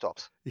was bus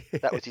stops.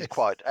 Yes. That was his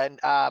quote. And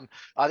I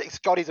think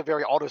Scotty's a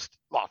very honest,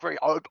 very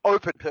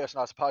open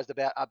person, I suppose,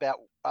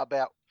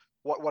 about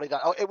what he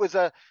done. It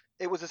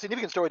was a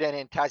significant story down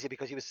in Tassie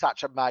because he was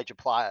such a major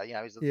player.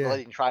 He's the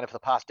leading trainer for the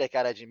past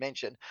decade, as you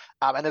mentioned.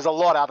 And there's a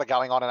lot other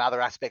going on in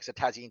other aspects of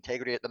Tassie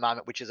integrity at the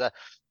moment, which is a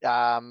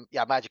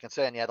major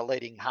concern. The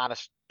leading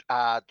harness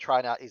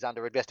trainer is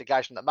under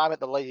investigation at the moment.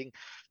 The leading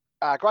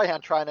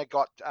greyhound trainer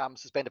got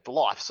suspended for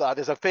life. So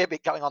there's a fair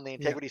bit going on in the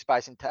integrity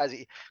space in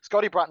Tassie.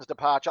 Scotty Brunton's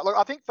departure. Look,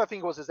 I think the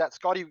thing was that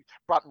Scotty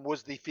Brunton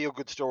was the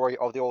feel-good story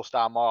of the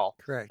All-Star Mile.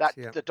 Correct.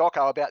 The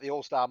doco about the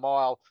All-Star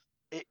Mile,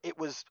 it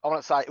was, I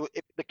want to say,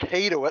 the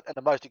key to it and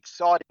the most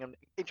exciting and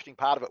interesting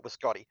part of it was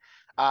Scotty.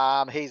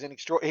 He's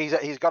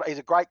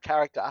a great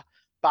character,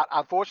 but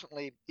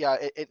unfortunately,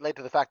 it led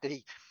to the fact that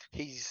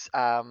his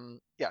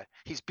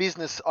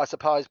business, I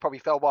suppose, probably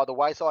fell by the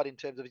wayside in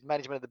terms of his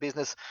management of the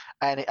business,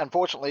 and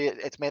unfortunately,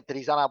 it's meant that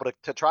he's unable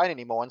to train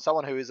anymore. And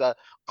someone who is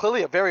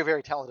clearly a very,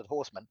 very talented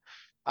horseman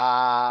is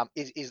out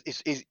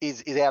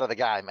of the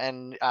game,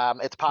 and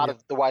it's part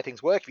of the way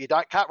things work. If you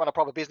can't run a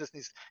proper business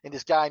in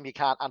this game, you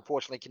can't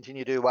unfortunately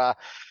continue to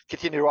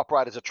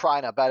operate as a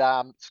trainer.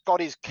 But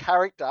Scotty's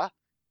character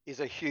is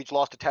a huge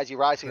loss to Tassie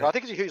racing, and I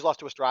think it's a huge loss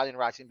to Australian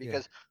racing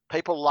because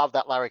people love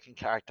that larrikin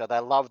character. They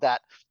love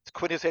that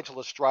quintessential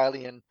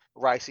Australian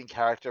racing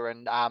character,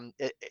 and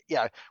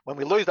when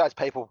we lose those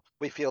people,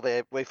 we feel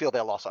their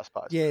loss, I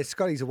suppose. Yeah,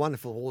 Scotty's a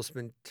wonderful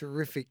horseman,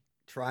 terrific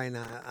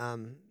trainer.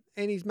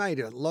 And he's made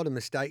a lot of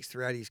mistakes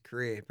throughout his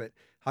career, but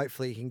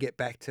hopefully he can get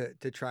back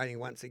to training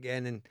once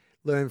again and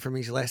learn from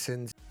his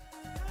lessons.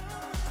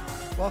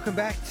 Welcome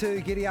back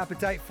to Giddy Up at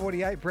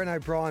 8:48. Bren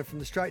O'Brien from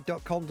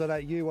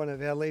thestraight.com.au, one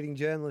of our leading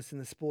journalists in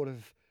the sport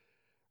of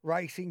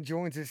racing,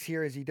 joins us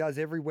here as he does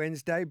every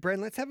Wednesday. Bren,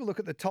 let's have a look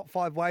at the top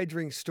 5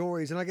 wagering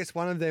stories. And I guess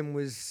one of them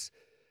was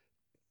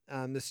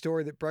the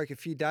story that broke a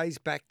few days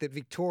back that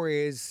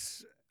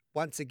Victoria's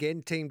once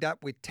again teamed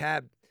up with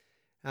TAB,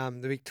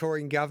 the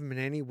Victorian government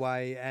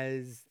anyway,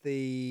 as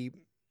the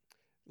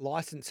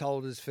licence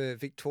holders for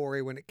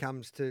Victoria when it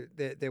comes to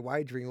their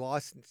wagering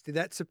licence. Did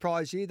that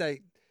surprise you?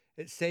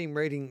 It seemed,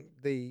 reading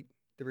the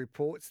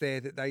reports there,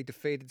 that they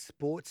defeated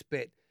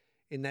Sportsbet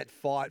in that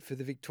fight for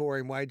the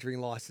Victorian wagering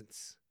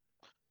licence.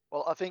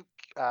 Well, I think,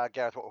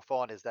 Gareth, what we'll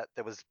find is that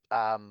there was,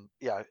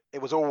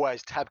 it was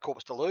always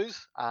Tabcorp's to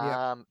lose.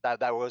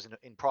 They were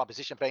in prime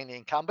position being the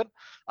incumbent.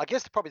 I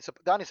guess probably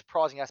the only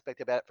surprising aspect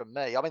about it for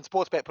me, I mean,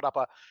 Sportsbet put up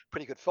a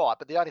pretty good fight,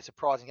 but the only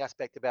surprising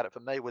aspect about it for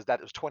me was that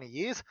it was 20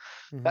 years.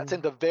 Mm-hmm. That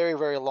seemed a very,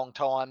 very long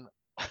time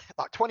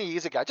like 20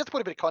 years ago, just to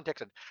put a bit of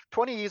context in,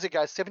 20 years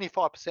ago,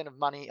 75% of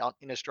money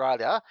in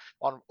Australia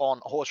on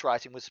horse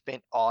racing was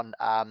spent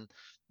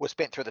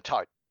through the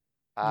tote.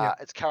 Yeah.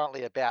 It's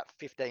currently about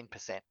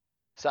 15%.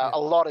 So Yeah. a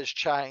lot has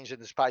changed in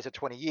the space of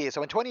 20 years.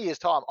 So in 20 years'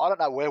 time, I don't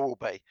know where we'll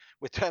be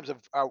with terms of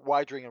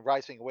wagering and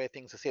racing and where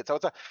things are set. So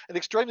it's an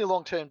extremely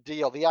long-term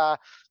deal. The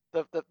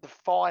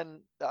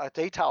fine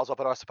details of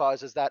it, I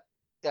suppose, is that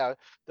the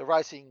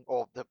racing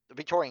or the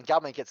Victorian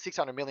government gets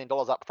 $600 million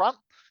up front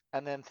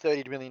and then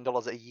 $30 million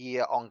a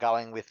year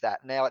ongoing with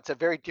that. Now, it's a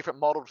very different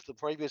model to the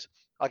previous,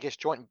 I guess,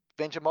 joint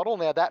venture model.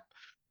 Now, that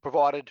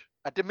provided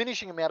a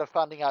diminishing amount of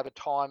funding over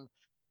time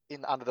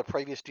under the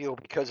previous deal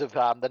because of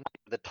the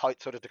tote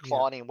sort of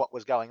declining and what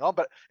was going on.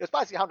 But it was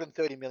basically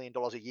 $130 million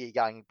a year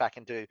going back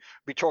into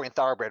Victorian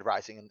thoroughbred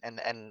racing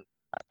and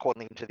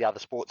according to the other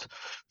sports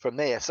from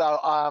there. So,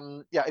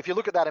 if you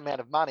look at that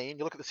amount of money and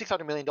you look at the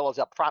 $600 million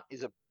up front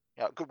is a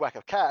good whack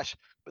of cash,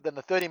 but then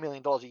the $30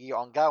 million a year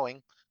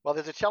ongoing, well,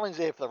 there's a challenge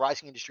there for the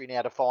racing industry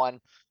now to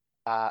find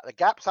the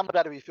gap. Some of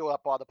that will be filled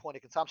up by the point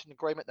of consumption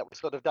agreement that we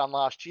sort of done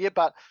last year.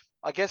 But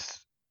I guess,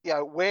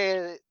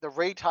 where the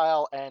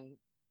retail and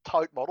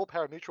tote model,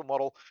 parimutuel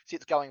model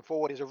sits going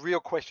forward is a real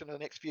question in the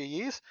next few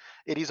years.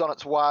 It is on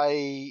its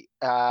way.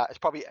 It's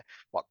probably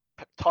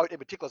tote in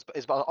particular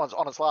is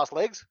on its last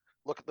legs.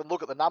 Look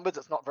at the numbers.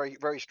 It's not very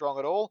very strong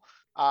at all.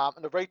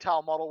 And the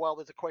retail model, well,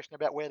 there's a question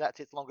about where that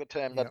sits longer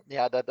term.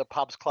 Yep. The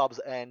pubs, clubs,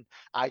 and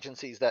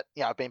agencies that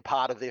have been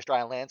part of the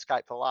Australian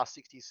landscape for the last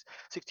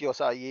 60 or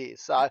so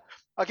years. So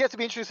I guess it'll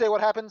be interesting to see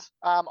what happens.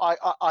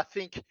 I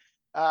think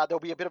there'll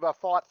be a bit of a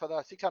fight for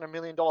the $600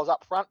 million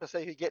up front to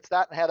see who gets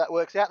that and how that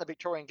works out. The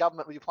Victorian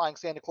government will be playing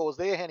Santa Claus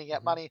there, handing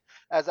out money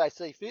as they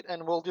see fit,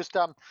 and we'll just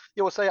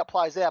we'll see how it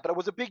plays out. But it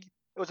was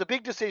a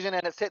big decision,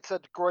 and it sets a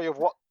degree of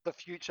what the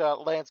future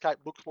landscape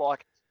looks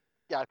like,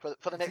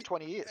 for the next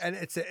 20 years. And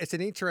it's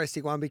an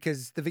interesting one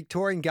because the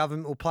Victorian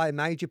government will play a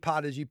major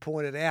part, as you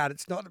pointed out.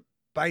 It's not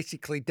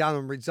basically done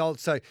on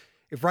results. So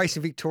if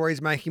Racing Victoria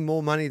is making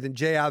more money than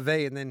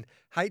GRV and then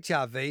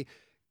HRV,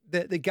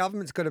 the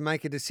government's got to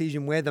make a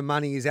decision where the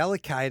money is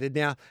allocated.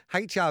 Now,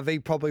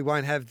 HRV probably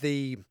won't have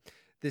the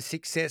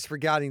success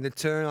regarding the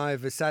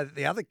turnover, say that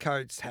the other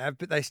codes have,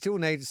 but they still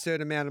need a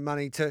certain amount of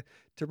money to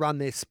run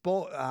their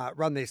sport.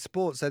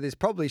 So there's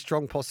probably a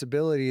strong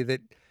possibility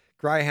that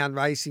greyhound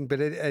racing, but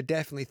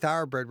definitely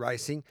thoroughbred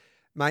racing,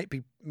 might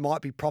be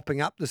propping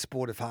up the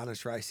sport of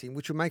harness racing,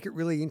 which will make it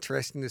really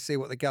interesting to see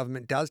what the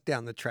government does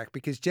down the track,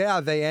 because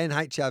GRV and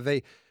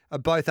HRV are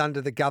both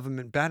under the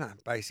government banner,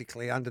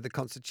 basically under the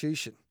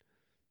Constitution.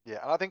 Yeah,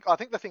 and I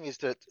think the thing is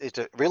to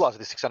realise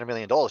this $600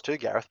 million too,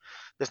 Gareth.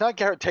 There's no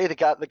guarantee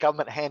the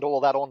government hand all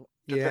that on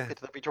directly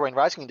to the Victorian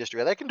racing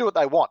industry. They can do what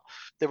they want.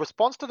 The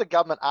response to the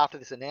government after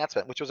this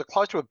announcement, which was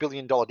close to $1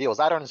 billion deal, was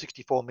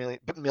 $864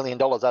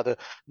 million over the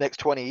next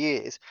 20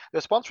 years. The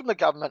response from the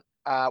government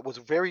was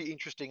very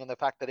interesting in the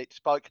fact that it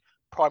spoke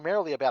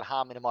primarily about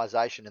harm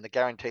minimisation and the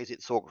guarantees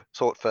it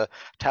sought for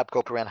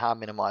Tabcorp around harm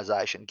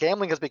minimisation.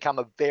 Gambling has become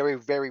a very,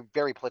 very,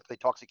 very politically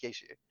toxic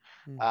issue.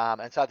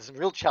 And so there's some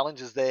real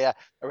challenges there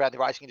around the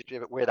racing industry,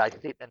 but where they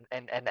sit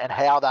and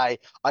how they,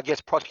 I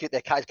guess, prosecute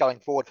their case going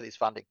forward for this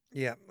funding.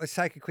 Yeah, let's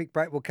take a quick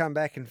break. We'll come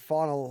back and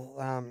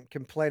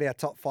complete our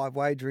top 5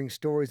 wagering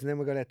stories, and then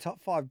we've got our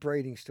top 5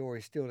 breeding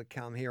stories still to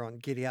come here on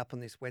Giddy Up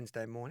on this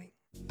Wednesday morning.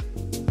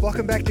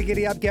 Welcome back to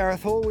Giddy Up.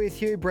 Gareth Hall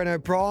with you, Bren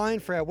O'Brien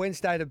for our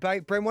Wednesday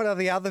debate. Bren, what are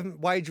the other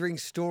wagering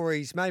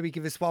stories? Maybe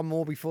give us one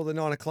more before the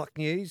 9 o'clock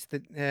news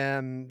that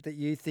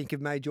you think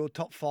have made your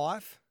top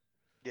 5.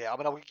 Yeah, I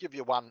mean, I'll give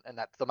you one, and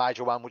that's the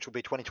major one, which will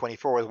be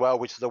 2024 as well,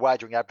 which is the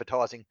wagering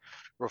advertising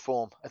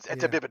reform. It's a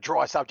bit of a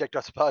dry subject,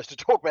 I suppose, to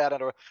talk about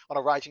on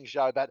a racing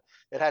show, but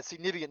it has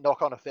significant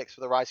knock-on effects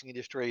for the racing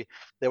industry.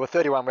 There were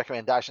 31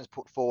 recommendations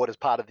put forward as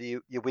part of the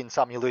You Win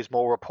Some, You Lose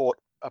More report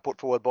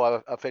put forward by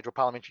a federal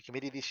parliamentary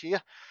committee this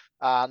year.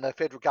 The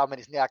federal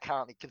government is now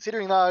currently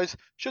considering those.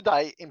 Should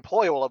they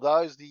employ all of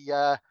those,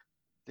 the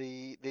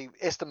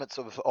estimates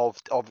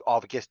of I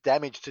guess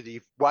damage to the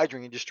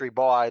wagering industry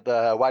by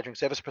the wagering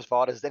service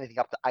providers is anything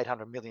up to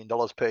 $800 million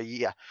per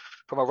year.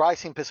 From a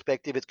racing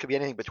perspective, it could be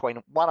anything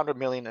between $100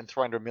 million and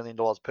 $300 million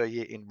per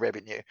year in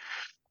revenue.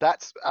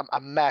 That's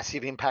a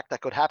massive impact that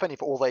could happen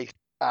if all these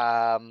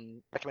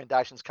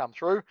recommendations come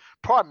through.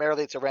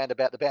 Primarily, it's around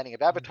about the banning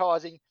of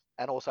advertising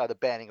and also the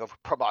banning of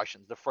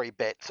promotions, the free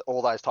bets,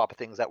 all those type of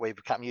things that we've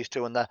become used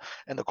to in the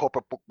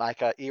corporate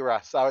bookmaker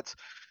era. So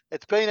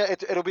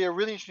it'll be a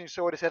really interesting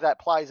story to see how that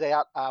plays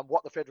out,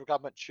 what the federal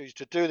government choose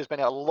to do. There's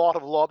been a lot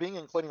of lobbying,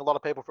 including a lot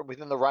of people from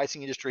within the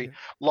racing industry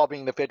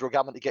lobbying the federal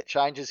government to get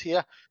changes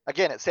here.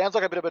 Again, it sounds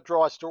like a bit of a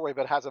dry story,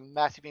 but it has a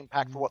massive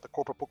impact for what the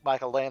corporate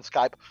bookmaker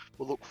landscape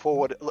will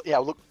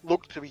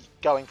look to be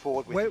going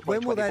forward with.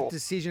 When will that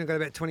decision, I've got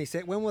about 20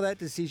 seconds, when will that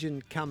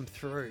decision come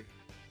through?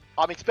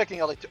 I'm expecting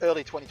early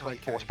 2024.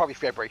 Okay. It's probably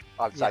February,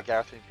 I would say, Yeah.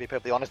 Gareth, to be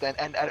perfectly honest.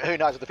 And who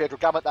knows, with the federal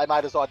government, they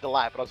may decide to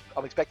delay it, but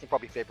I'm expecting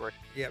probably February.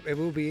 Yeah, it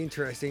will be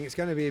interesting. It's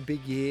going to be a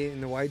big year in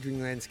the wagering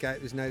landscape.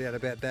 There's no doubt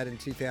about that in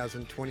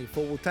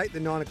 2024. We'll take the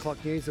 9 o'clock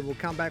news and we'll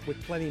come back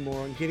with plenty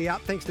more on Giddy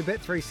Up. Thanks to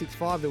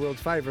Bet365, the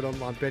world's favourite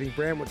online betting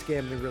brand. What's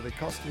gambling really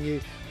costing you?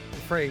 For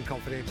free and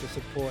confidential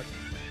support,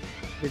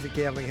 visit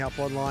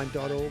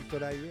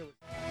gamblinghelponline.org.au.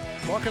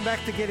 Welcome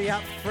back to Giddy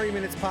Up. 3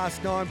 minutes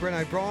past 9.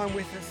 Bren O'Brien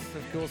with us,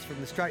 of course, from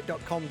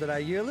thestraight.com.au.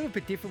 A little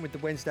bit different with the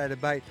Wednesday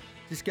debate,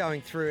 just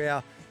going through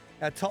our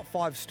top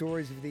 5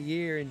 stories of the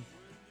year in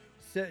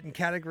certain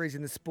categories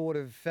in the sport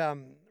of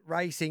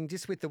racing.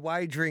 Just with the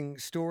wagering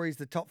stories,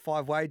 the top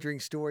 5 wagering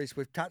stories,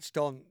 we've touched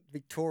on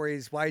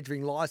Victoria's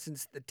wagering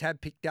licence. The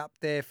tab picked up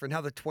there for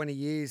another 20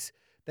 years.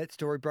 That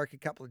story broke a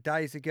couple of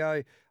days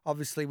ago.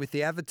 Obviously, with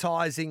the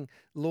advertising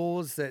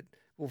laws that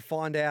we'll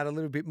find out a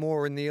little bit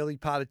more in the early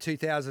part of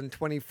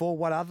 2024.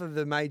 What other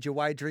the major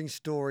wagering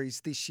stories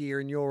this year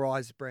in your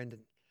eyes, Brendan?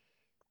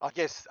 I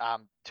guess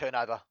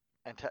turnover.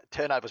 And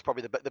turnover is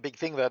probably the big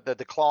thing, the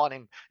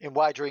decline in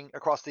wagering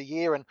across the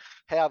year, and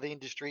how the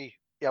industry,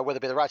 whether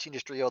it be the race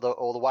industry or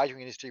the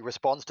wagering industry,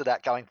 responds to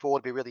that going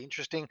forward, be really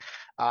interesting.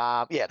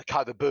 The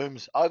COVID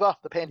boom's over,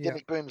 the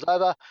pandemic boom's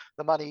over,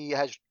 the money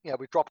has,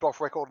 we've dropped off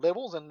record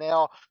levels, and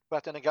now we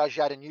have to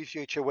negotiate a new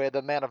future where the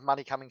amount of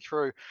money coming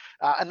through,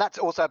 and that's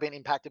also been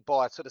impacted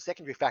by a sort of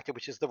secondary factor,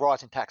 which is the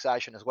rise in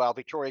taxation as well.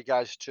 Victoria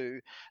goes to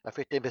a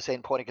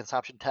 15% point of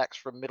consumption tax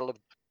from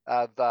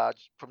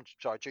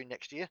June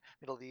next year,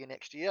 middle of the year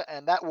next year,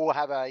 and that will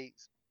have a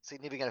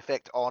significant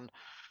effect on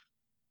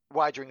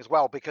wagering as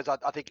well, because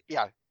I think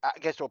it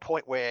gets to a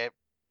point where,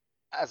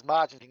 as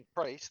margins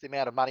increase, the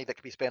amount of money that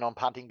can be spent on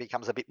punting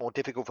becomes a bit more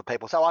difficult for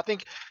people. So I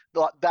think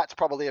that's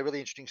probably a really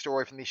interesting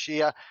story from this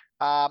year.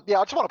 I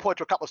just want to point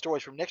to a couple of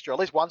stories from next year.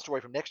 At least one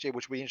story from next year,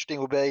 which will be interesting,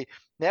 will be,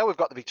 now we've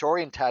got the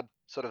Victorian tab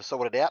sort of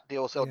sorted out,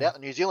 deal sorted out, the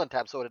New Zealand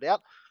tab sorted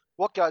out.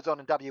 What goes on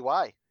in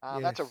WA?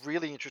 That's a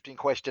really interesting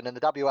question. And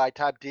the WA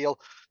tab deal,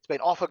 it's been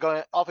off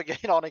again,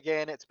 on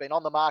again. It's been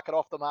on the market,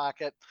 off the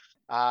market.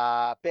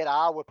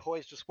 BetR were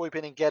poised to swoop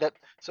in and get it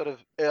sort of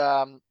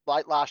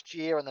late last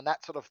year, and then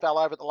that sort of fell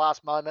over at the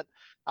last moment.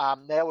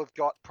 Now we've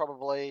got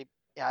probably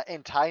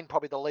Entain,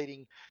 probably the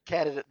leading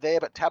candidate there,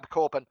 but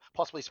Tabcorp and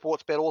possibly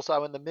Sportsbet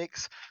also in the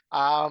mix.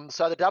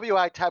 So the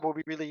WA tab will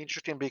be really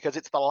interesting because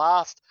it's the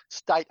last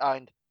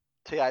state-owned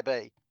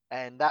TAB,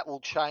 and that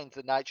will change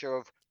the nature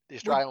of the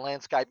Australian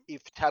landscape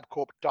if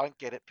Tabcorp don't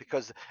get it,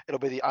 because it'll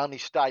be the only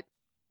state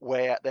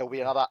where there will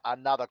be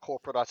another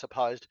corporate, I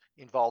suppose,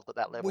 involved at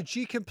that level. Would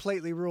you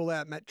completely rule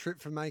out Matt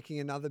Tripp from making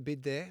another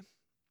bid there?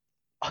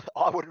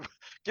 I wouldn't,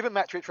 given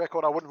Matt Tripp's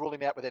record, I wouldn't rule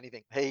him out with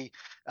anything. He,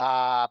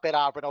 BetR,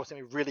 Bren,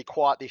 obviously been really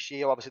quiet this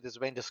year. Obviously, there's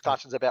been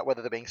discussions about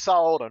whether they're being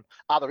sold and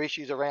other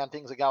issues around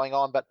things are going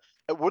on, but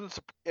it wouldn't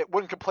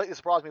completely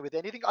surprise me with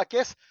anything. I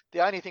guess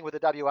the only thing with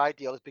the WA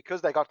deal is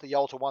because they got to the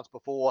Yalta once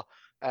before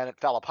and it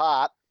fell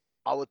apart.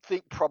 I would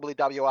think probably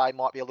WA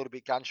might be a little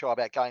bit gun-shy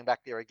about going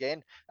back there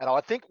again. And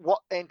I think what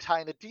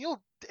the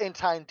deal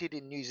Entain did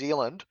in New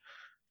Zealand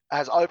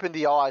has opened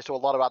the eyes to a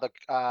lot of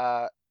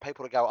other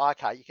people to go,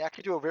 okay, you can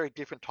actually do a very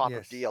different type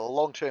of deal, a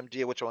long-term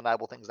deal, which will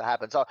enable things to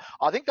happen. So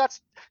I think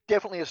that's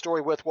definitely a story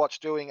worth worth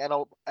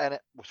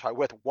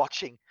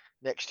watching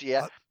next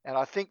year. And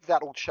I think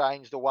that will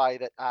change the way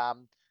that,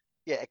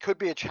 it could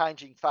be a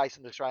changing face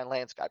in the Australian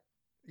landscape.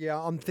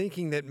 Yeah, I'm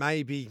thinking that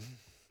maybe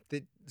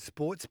that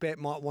Sportsbet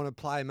might want to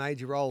play a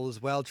major role as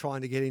well,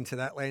 trying to get into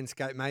that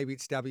landscape. Maybe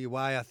it's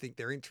WA. I think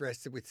they're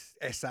interested with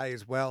SA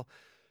as well.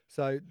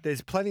 So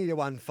there's plenty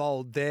to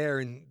unfold there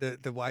in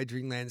the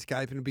wagering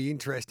landscape, and it'll be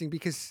interesting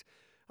because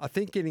I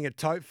think getting a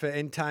tote for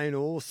Entain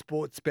or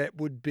Sportsbet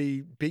would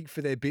be big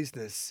for their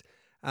business.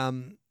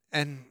 And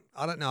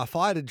I don't know, if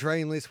I had a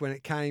dream list when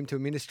it came to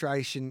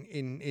administration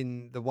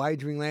in the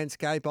wagering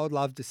landscape, I'd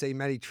love to see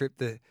Matty Tripp,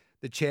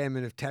 the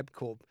chairman of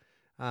Tabcorp.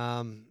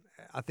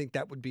 I think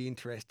that would be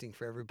interesting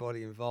for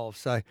everybody involved.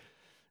 So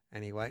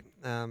anyway,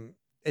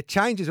 it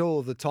changes all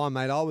of the time,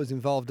 mate. I was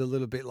involved a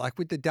little bit, like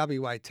with the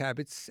WA tab.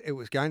 It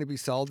was going to be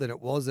sold, then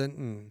it wasn't,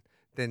 and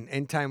then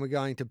Entain were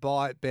going to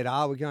buy it,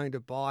 BetR were going to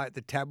buy it,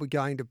 the tab were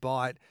going to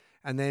buy it,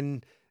 and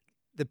then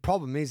the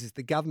problem is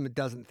the government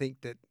doesn't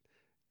think that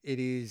it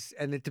is,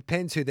 and it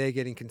depends who they're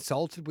getting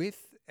consulted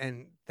with,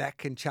 and that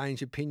can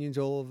change opinions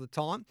all of the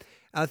time.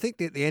 And I think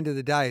that at the end of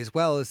the day as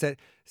well is that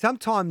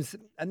sometimes,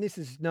 and this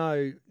is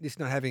not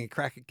having a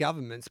crack at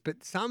governments,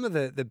 but some of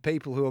the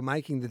people who are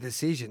making the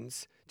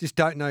decisions just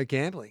don't know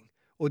gambling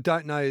or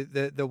don't know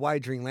the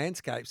wagering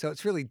landscape. So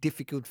it's really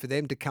difficult for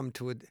them to come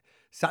to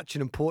such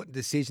an important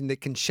decision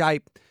that can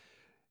shape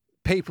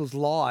people's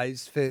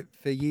lives for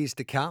years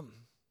to come.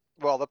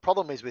 Well, the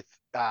problem is with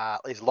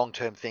is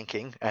long-term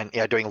thinking and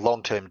doing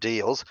long-term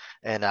deals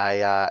in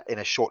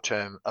a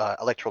short-term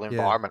electoral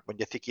environment. When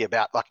you're thinking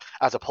about, like,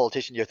 as a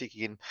politician, you're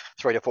thinking in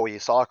 3 to 4 year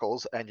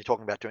cycles, and you're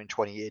talking about doing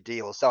 20-year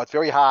deals. So it's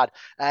very hard.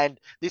 And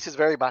this is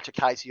very much a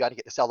case you only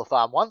get to sell the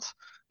farm once.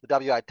 The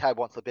WA tab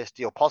wants the best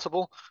deal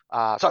possible.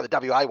 The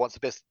WA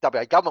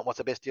government wants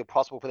the best deal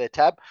possible for their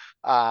tab.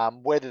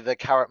 Whether the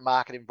current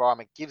market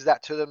environment gives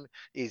that to them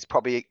is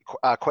probably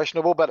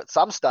questionable, but at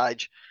some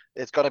stage,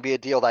 it's going to be a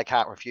deal they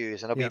can't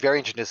refuse, and it'll be very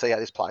interesting to see how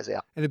this plays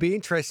out. And it'll be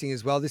interesting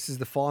as well. This is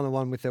the final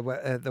one with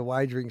the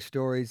wagering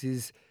stories,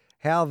 is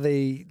how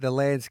the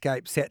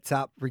landscape sets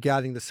up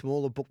regarding the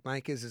smaller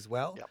bookmakers as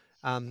well.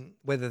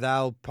 Whether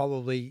they'll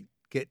probably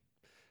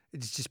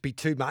it's just be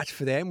too much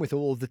for them with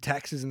all of the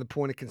taxes and the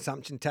point of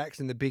consumption tax,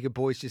 and the bigger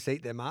boys just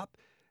eat them up.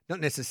 Not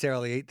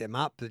necessarily eat them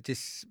up, but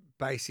just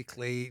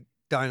basically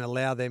don't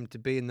allow them to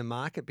be in the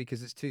market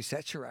because it's too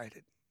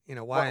saturated in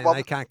a way, and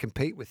they can't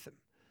compete with them.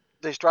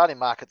 The Australian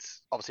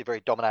market's obviously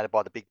very dominated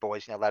by the big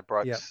boys,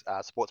 Ladbrokes,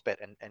 Sportsbet,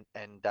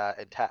 and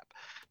Tap.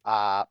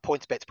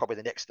 PointsBet's probably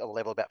the next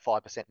level, about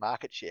 5%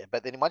 market share.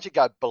 But then once you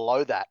go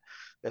below that,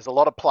 there's a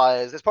lot of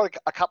players. There's probably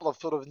a couple of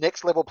sort of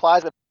next level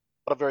players, but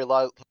a lot of very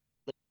low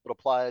level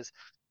players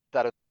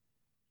that have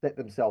set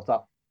themselves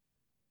up.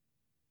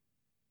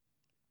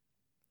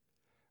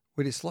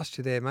 We just lost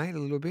you there, mate, a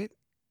little bit.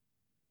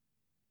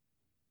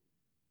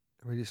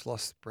 We just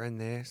lost Bren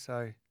there,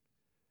 so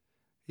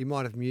he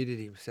might have muted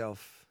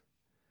himself.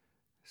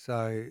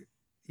 So,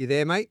 you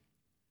there, mate?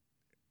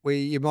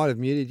 You might have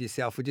muted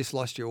yourself. We just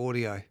lost your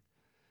audio.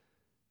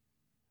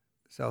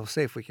 So I'll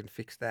see if we can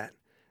fix that.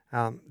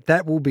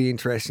 That will be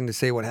interesting to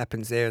see what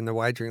happens there in the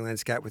wagering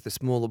landscape with the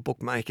smaller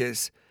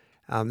bookmakers.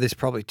 There's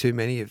probably too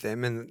many of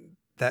them, and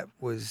that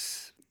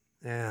was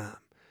an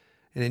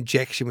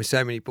injection with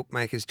so many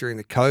bookmakers during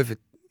the COVID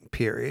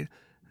period.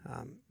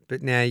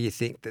 But now you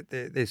think that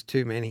there's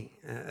too many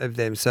of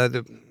them.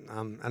 So,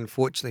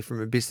 unfortunately, from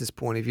a business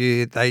point of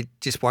view, they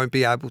just won't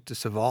be able to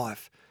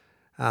survive.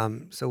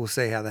 So we'll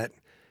see how that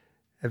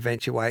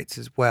eventuates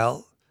as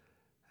well.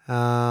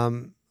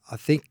 I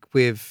think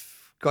we've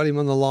got him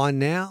on the line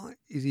now.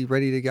 Is he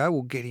ready to go?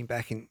 We'll get him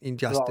back in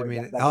just a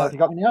minute. You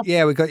got me now?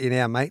 Yeah, we got you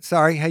now, mate.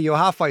 Sorry. Hey, you were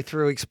halfway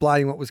through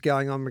explaining what was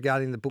going on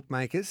regarding the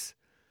bookmakers.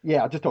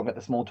 Yeah, I'm just talking about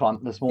the small time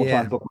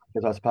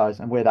bookmakers, I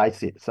suppose, and where they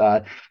sit.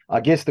 So I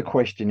guess the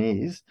question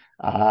is,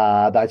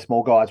 those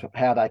small guys,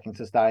 how they can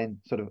sustain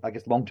sort of, I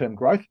guess, long-term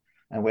growth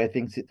and where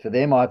things sit for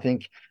them. I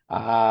think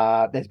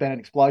there's been an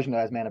explosion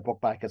of those amount of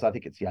bookmakers. I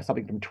think it's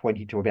something from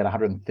 20 to about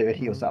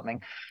 130 or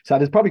something. So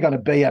there's probably going to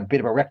be a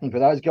bit of a reckoning for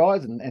those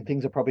guys, and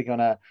things are probably going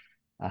to,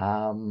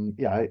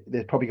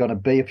 there's probably going to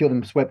be a few of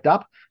them swept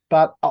up.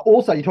 But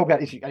also, you talk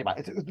about this. Anyway,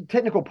 it's a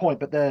technical point,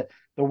 but the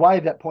way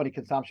that point of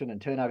consumption and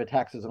turnover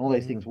taxes and all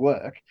these things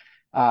work,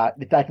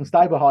 if they can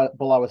stay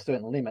below a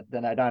certain limit,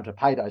 then they don't have to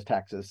pay those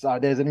taxes. So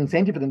there's an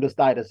incentive for them to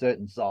stay at a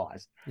certain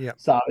size. Yeah.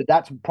 So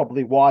that's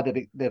probably why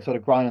they've sort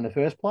of grown in the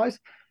first place.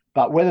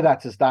 But whether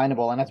that's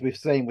sustainable, and as we've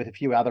seen with a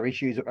few other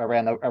issues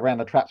around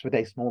the traps with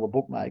these smaller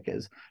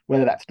bookmakers,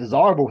 whether that's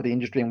desirable for the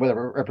industry and whether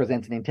it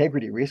represents an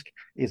integrity risk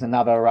is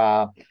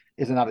another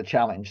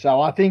challenge.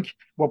 So I think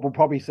what we'll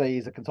probably see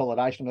is a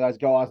consolidation of those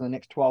guys in the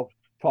next 12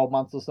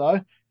 months or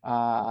so.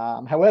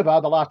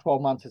 However, the last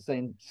 12 months has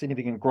seen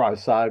significant growth.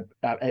 So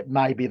it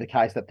may be the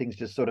case that things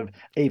just sort of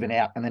even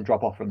out and then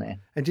drop off from there.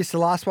 And just the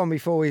last one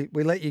before we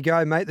let you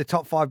go, mate, the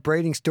top 5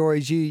 breeding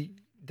stories, you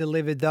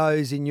delivered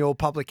those in your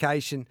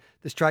publication,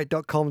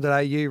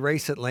 thestraight.com.au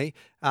recently.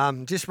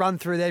 Just run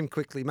through them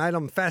quickly, mate.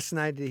 I'm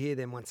fascinated to hear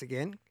them once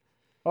again.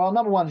 Well,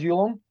 number one's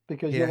Yulong,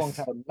 because Yes. Yulong's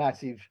had a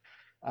massive,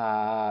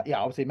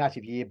 obviously a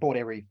massive year, bought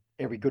every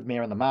good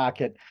mare in the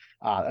market,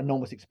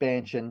 enormous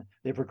expansion.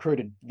 They've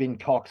recruited Vin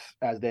Cox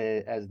as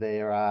their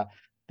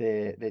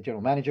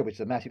general manager, which is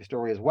a massive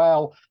story as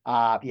well.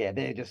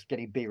 They're just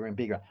getting bigger and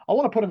bigger. I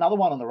want to put another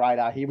one on the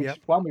radar here, which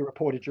one we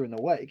reported during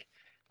the week.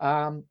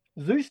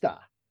 Zoostar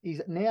is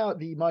now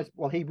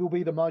he will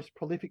be the most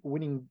prolific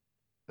winning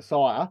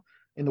sire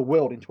in the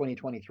world in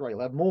 2023. They'll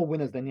have more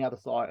winners than the other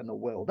sire in the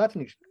world. That's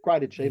a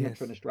great achievement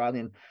for an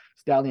Australian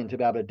stallion to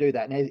be able to do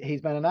that. And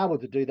he's been able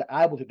to do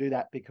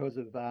that because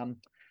of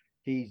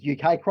his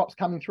UK crops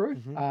coming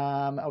through.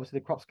 Obviously,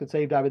 the crops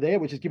conceived over there,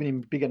 which has given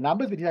him bigger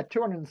numbers. But he had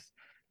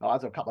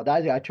as a couple of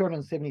days ago,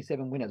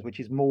 277 winners, which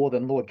is more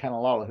than Lord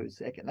Kanaloa, who's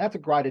second. That's a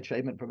great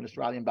achievement from an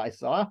Australian-based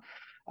sire.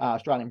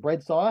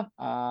 Australian-bred sire.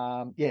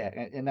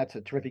 And that's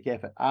a terrific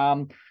effort.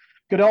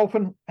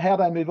 Godolphin, how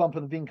they move on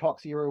from the Vin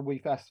Cox era will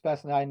be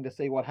fascinating to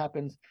see what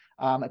happens.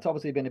 It's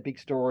obviously been a big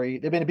story.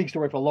 They've been a big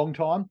story for a long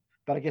time,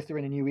 but I guess they're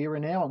in a new era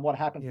now, and what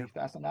happens is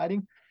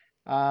fascinating.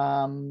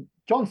 John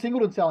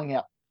Singleton selling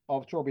out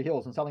of Strawberry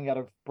Hills and selling out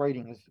of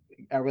breeding is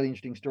a really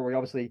interesting story.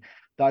 Obviously,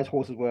 those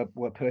horses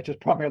were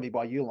purchased primarily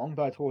by Yulong.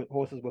 Those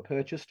horses were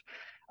purchased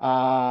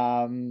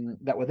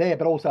that were there,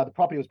 but also the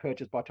property was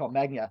purchased by Tom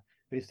Magnier,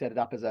 who set it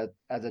up as a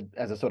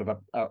sort of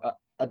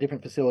a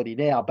different facility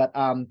now. But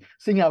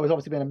Singo has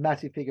obviously been a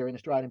massive figure in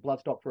Australian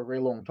bloodstock for a very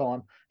long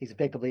time. He's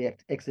effectively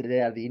exited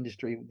out of the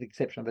industry with the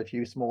exception of a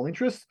few small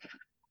interests.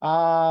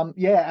 And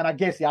I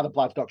guess the other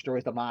bloodstock story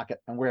is the market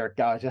and where it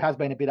goes. It has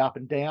been a bit up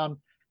and down.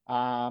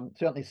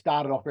 Certainly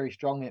started off very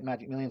strongly at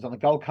Magic Millions on the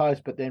Gold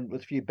Coast, but then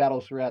with a few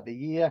battles throughout the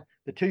year.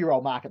 The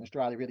 2-year-old market in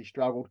Australia really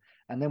struggled,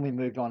 and then we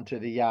moved on to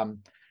the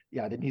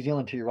the New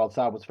Zealand 2-year-old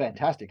sale was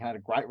fantastic and had a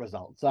great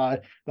result. So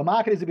the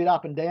market is a bit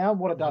up and down.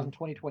 What it does in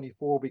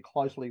 2024 will be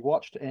closely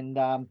watched. And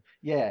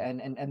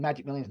and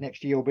Magic Millions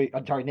next year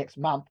next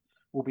month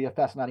will be a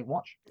fascinating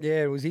watch.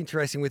 Yeah, it was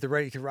interesting with the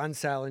ready to run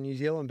sale in New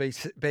Zealand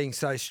being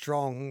so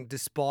strong,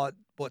 despite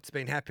what's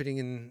been happening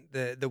in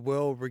the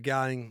world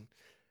regarding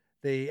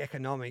the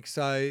economics.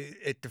 So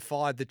it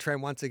defied the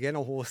trend once again,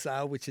 a horse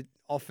sale, which it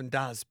often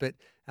does. But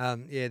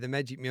the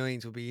Magic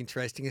Millions will be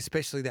interesting,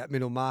 especially that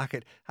middle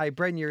market. Hey,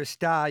 Bren, you're a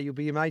star. You'll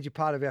be a major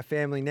part of our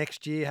family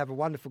next year. Have a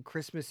wonderful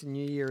Christmas and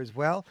New Year as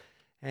well.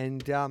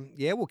 And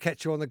we'll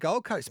catch you on the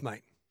Gold Coast,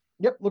 mate.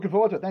 Yep, looking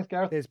forward to it. Thanks,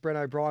 Gareth. There's Bren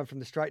O'Brien from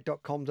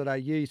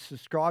thestraight.com.au.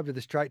 Subscribe to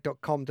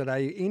thestraight.com.au.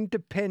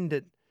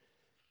 Independent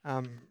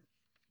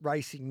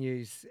racing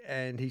news,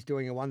 and he's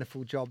doing a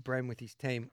wonderful job, Bren, with his team.